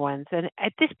small ones. And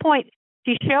at this point,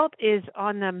 Sechelt is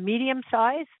on the medium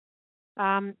size.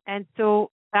 And so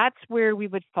that's where we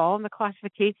would fall in the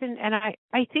classification. And I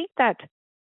think that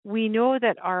we know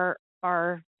that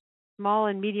our small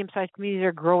and medium-sized communities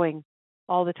are growing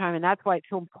all the time. And that's why it's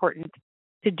so important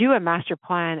to do a master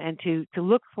plan and to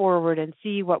look forward and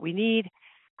see what we need,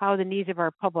 how the needs of our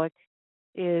public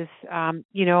is,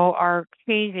 are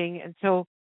changing. And so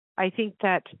I think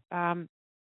that,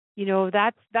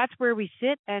 that's where we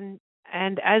sit. And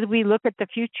as we look at the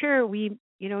future,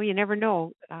 you never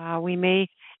know. We may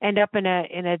end up in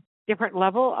a different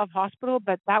level of hospital,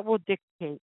 but that will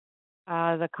dictate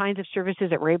the kinds of services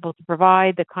that we're able to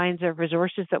provide, the kinds of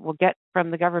resources that we'll get from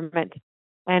the government.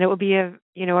 And it will be a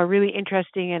really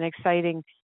interesting and exciting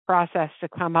process to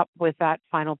come up with that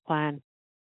final plan.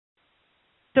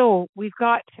 So we've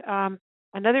got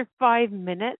another 5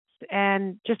 minutes.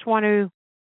 and just want to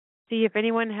see if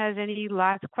anyone has any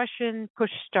last question.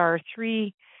 Push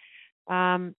 *3.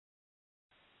 And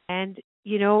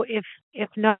if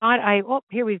not,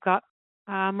 here we've got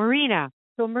Marina.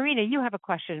 So Marina, you have a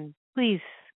question. Please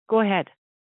go ahead.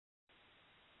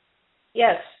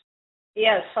 Yes.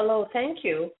 Hello. Thank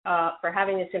you for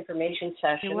having this information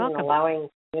session and allowing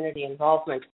community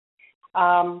involvement.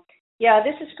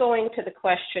 This is going to the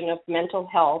question of mental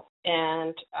health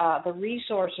and the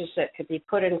resources that could be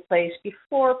put in place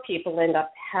before people end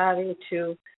up having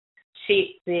to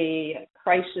seek the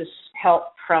crisis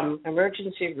help from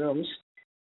emergency rooms.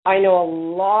 I know a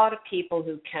lot of people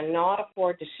who cannot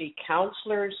afford to see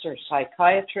counselors or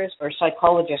psychiatrists or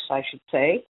psychologists, I should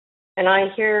say. And I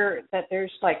hear that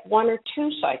there's like 1 or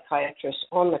 2 psychiatrists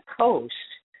on the coast.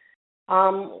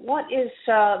 What is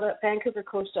the Vancouver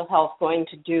Coastal Health going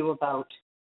to do about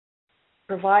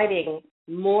providing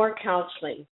more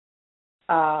counseling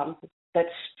that's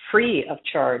free of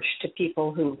charge to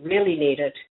people who really need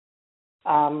it?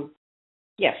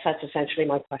 Yes, that's essentially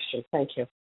my question. Thank you.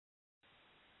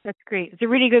 That's great. It's a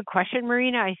really good question,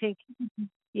 Marina. I think,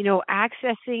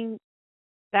 accessing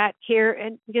that care,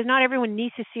 and because not everyone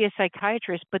needs to see a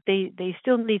psychiatrist, but they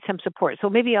still need some support. So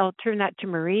maybe I'll turn that to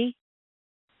Marie.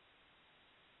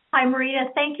 Hi, Marina.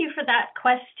 Thank you for that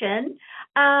question.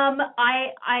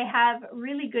 I have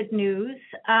really good news.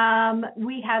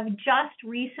 We have just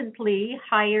recently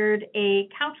hired a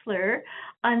counselor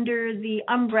under the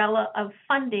umbrella of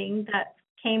funding that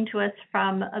came to us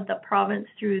from the province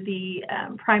through the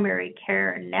primary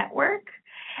care network.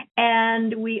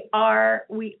 And we are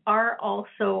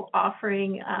also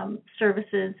offering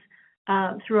services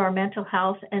through our mental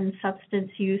health and substance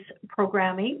use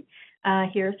programming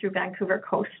here through Vancouver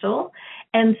Coastal.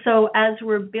 And so as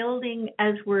we're beginning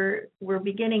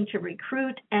to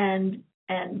recruit and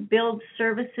build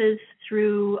services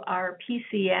through our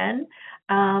PCN,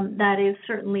 that is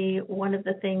certainly one of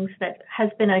the things that has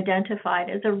been identified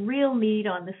as a real need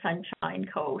on the Sunshine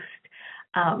Coast.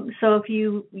 So if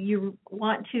you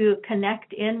want to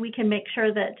connect in, we can make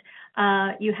sure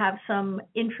that you have some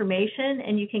information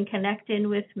and you can connect in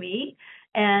with me,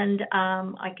 and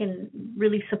I can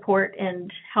really support and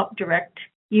help direct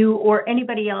you or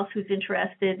anybody else who's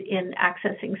interested in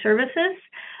accessing services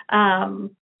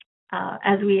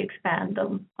as we expand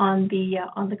them on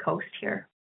the coast here.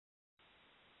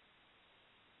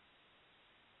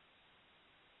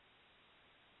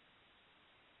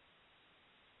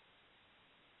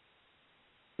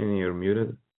 You're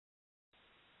muted.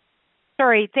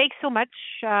 Sorry. Thanks so much,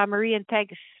 Marie, and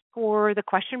thanks for the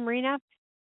question, Marina.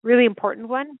 Really important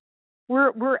one.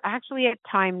 We're actually at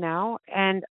time now,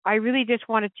 and I really just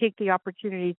want to take the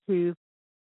opportunity to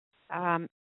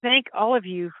thank all of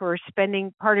you for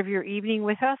spending part of your evening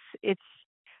with us.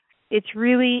 It's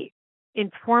really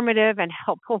informative and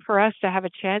helpful for us to have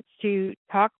a chance to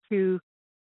talk to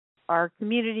our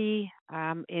community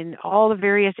in all the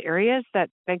various areas that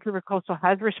Vancouver Coastal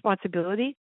has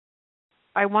responsibility.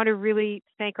 I want to really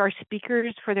thank our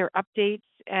speakers for their updates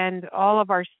and all of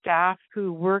our staff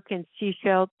who work in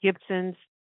Sechelt, Gibsons,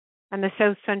 and the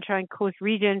South Sunshine Coast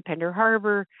region, Pender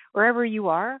Harbor, wherever you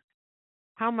are,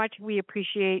 how much we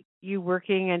appreciate you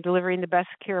working and delivering the best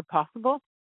care possible.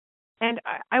 And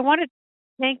I want to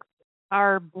thank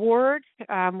our board.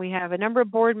 We have a number of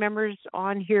board members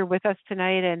on here with us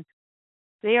tonight, and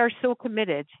they are so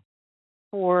committed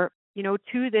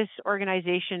to this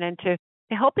organization and to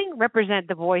helping represent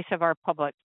the voice of our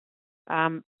public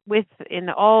in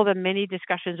all the many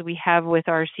discussions we have with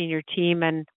our senior team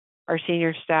and our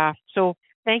senior staff. So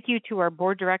thank you to our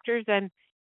board directors, and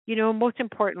most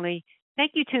importantly,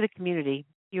 thank you to the community.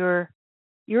 Your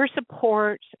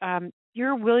support,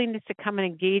 your willingness to come and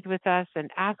engage with us and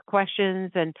ask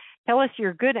questions and tell us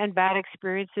your good and bad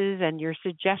experiences and your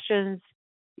suggestions,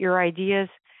 your ideas,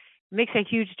 makes a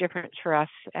huge difference for us.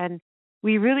 And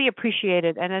we really appreciate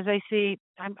it. And as I say,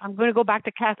 I'm going to go back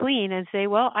to Kathleen and say,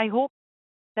 well, I hope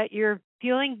that you're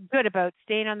feeling good about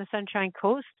staying on the Sunshine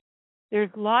Coast.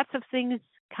 There's lots of things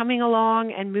coming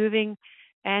along and moving,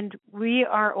 and we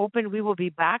are open. We will be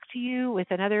back to you with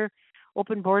another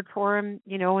open board forum,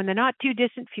 in the not too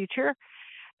distant future.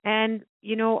 And,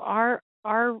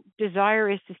 our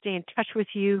desire is to stay in touch with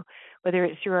you, whether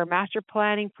it's through our master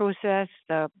planning process,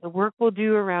 the work we'll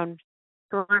do around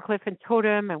Thorncliffe and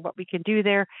Totem and what we can do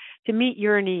there to meet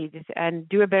your needs and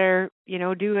do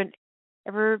an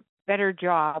ever better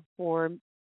job for,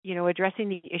 addressing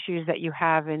the issues that you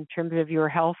have in terms of your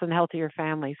health and the health of your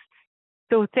families.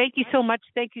 So thank you so much.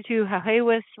 Thank you to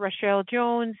Hahewis, Rochelle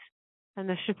Jones, and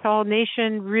the Chatal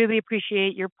Nation. Really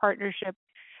appreciate your partnership.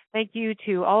 Thank you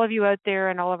to all of you out there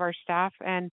and all of our staff.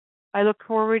 And I look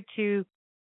forward to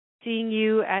seeing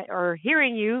you or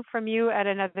hearing from you at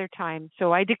another time.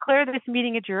 So I declare this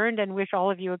meeting adjourned and wish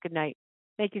all of you a good night.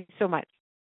 Thank you so much.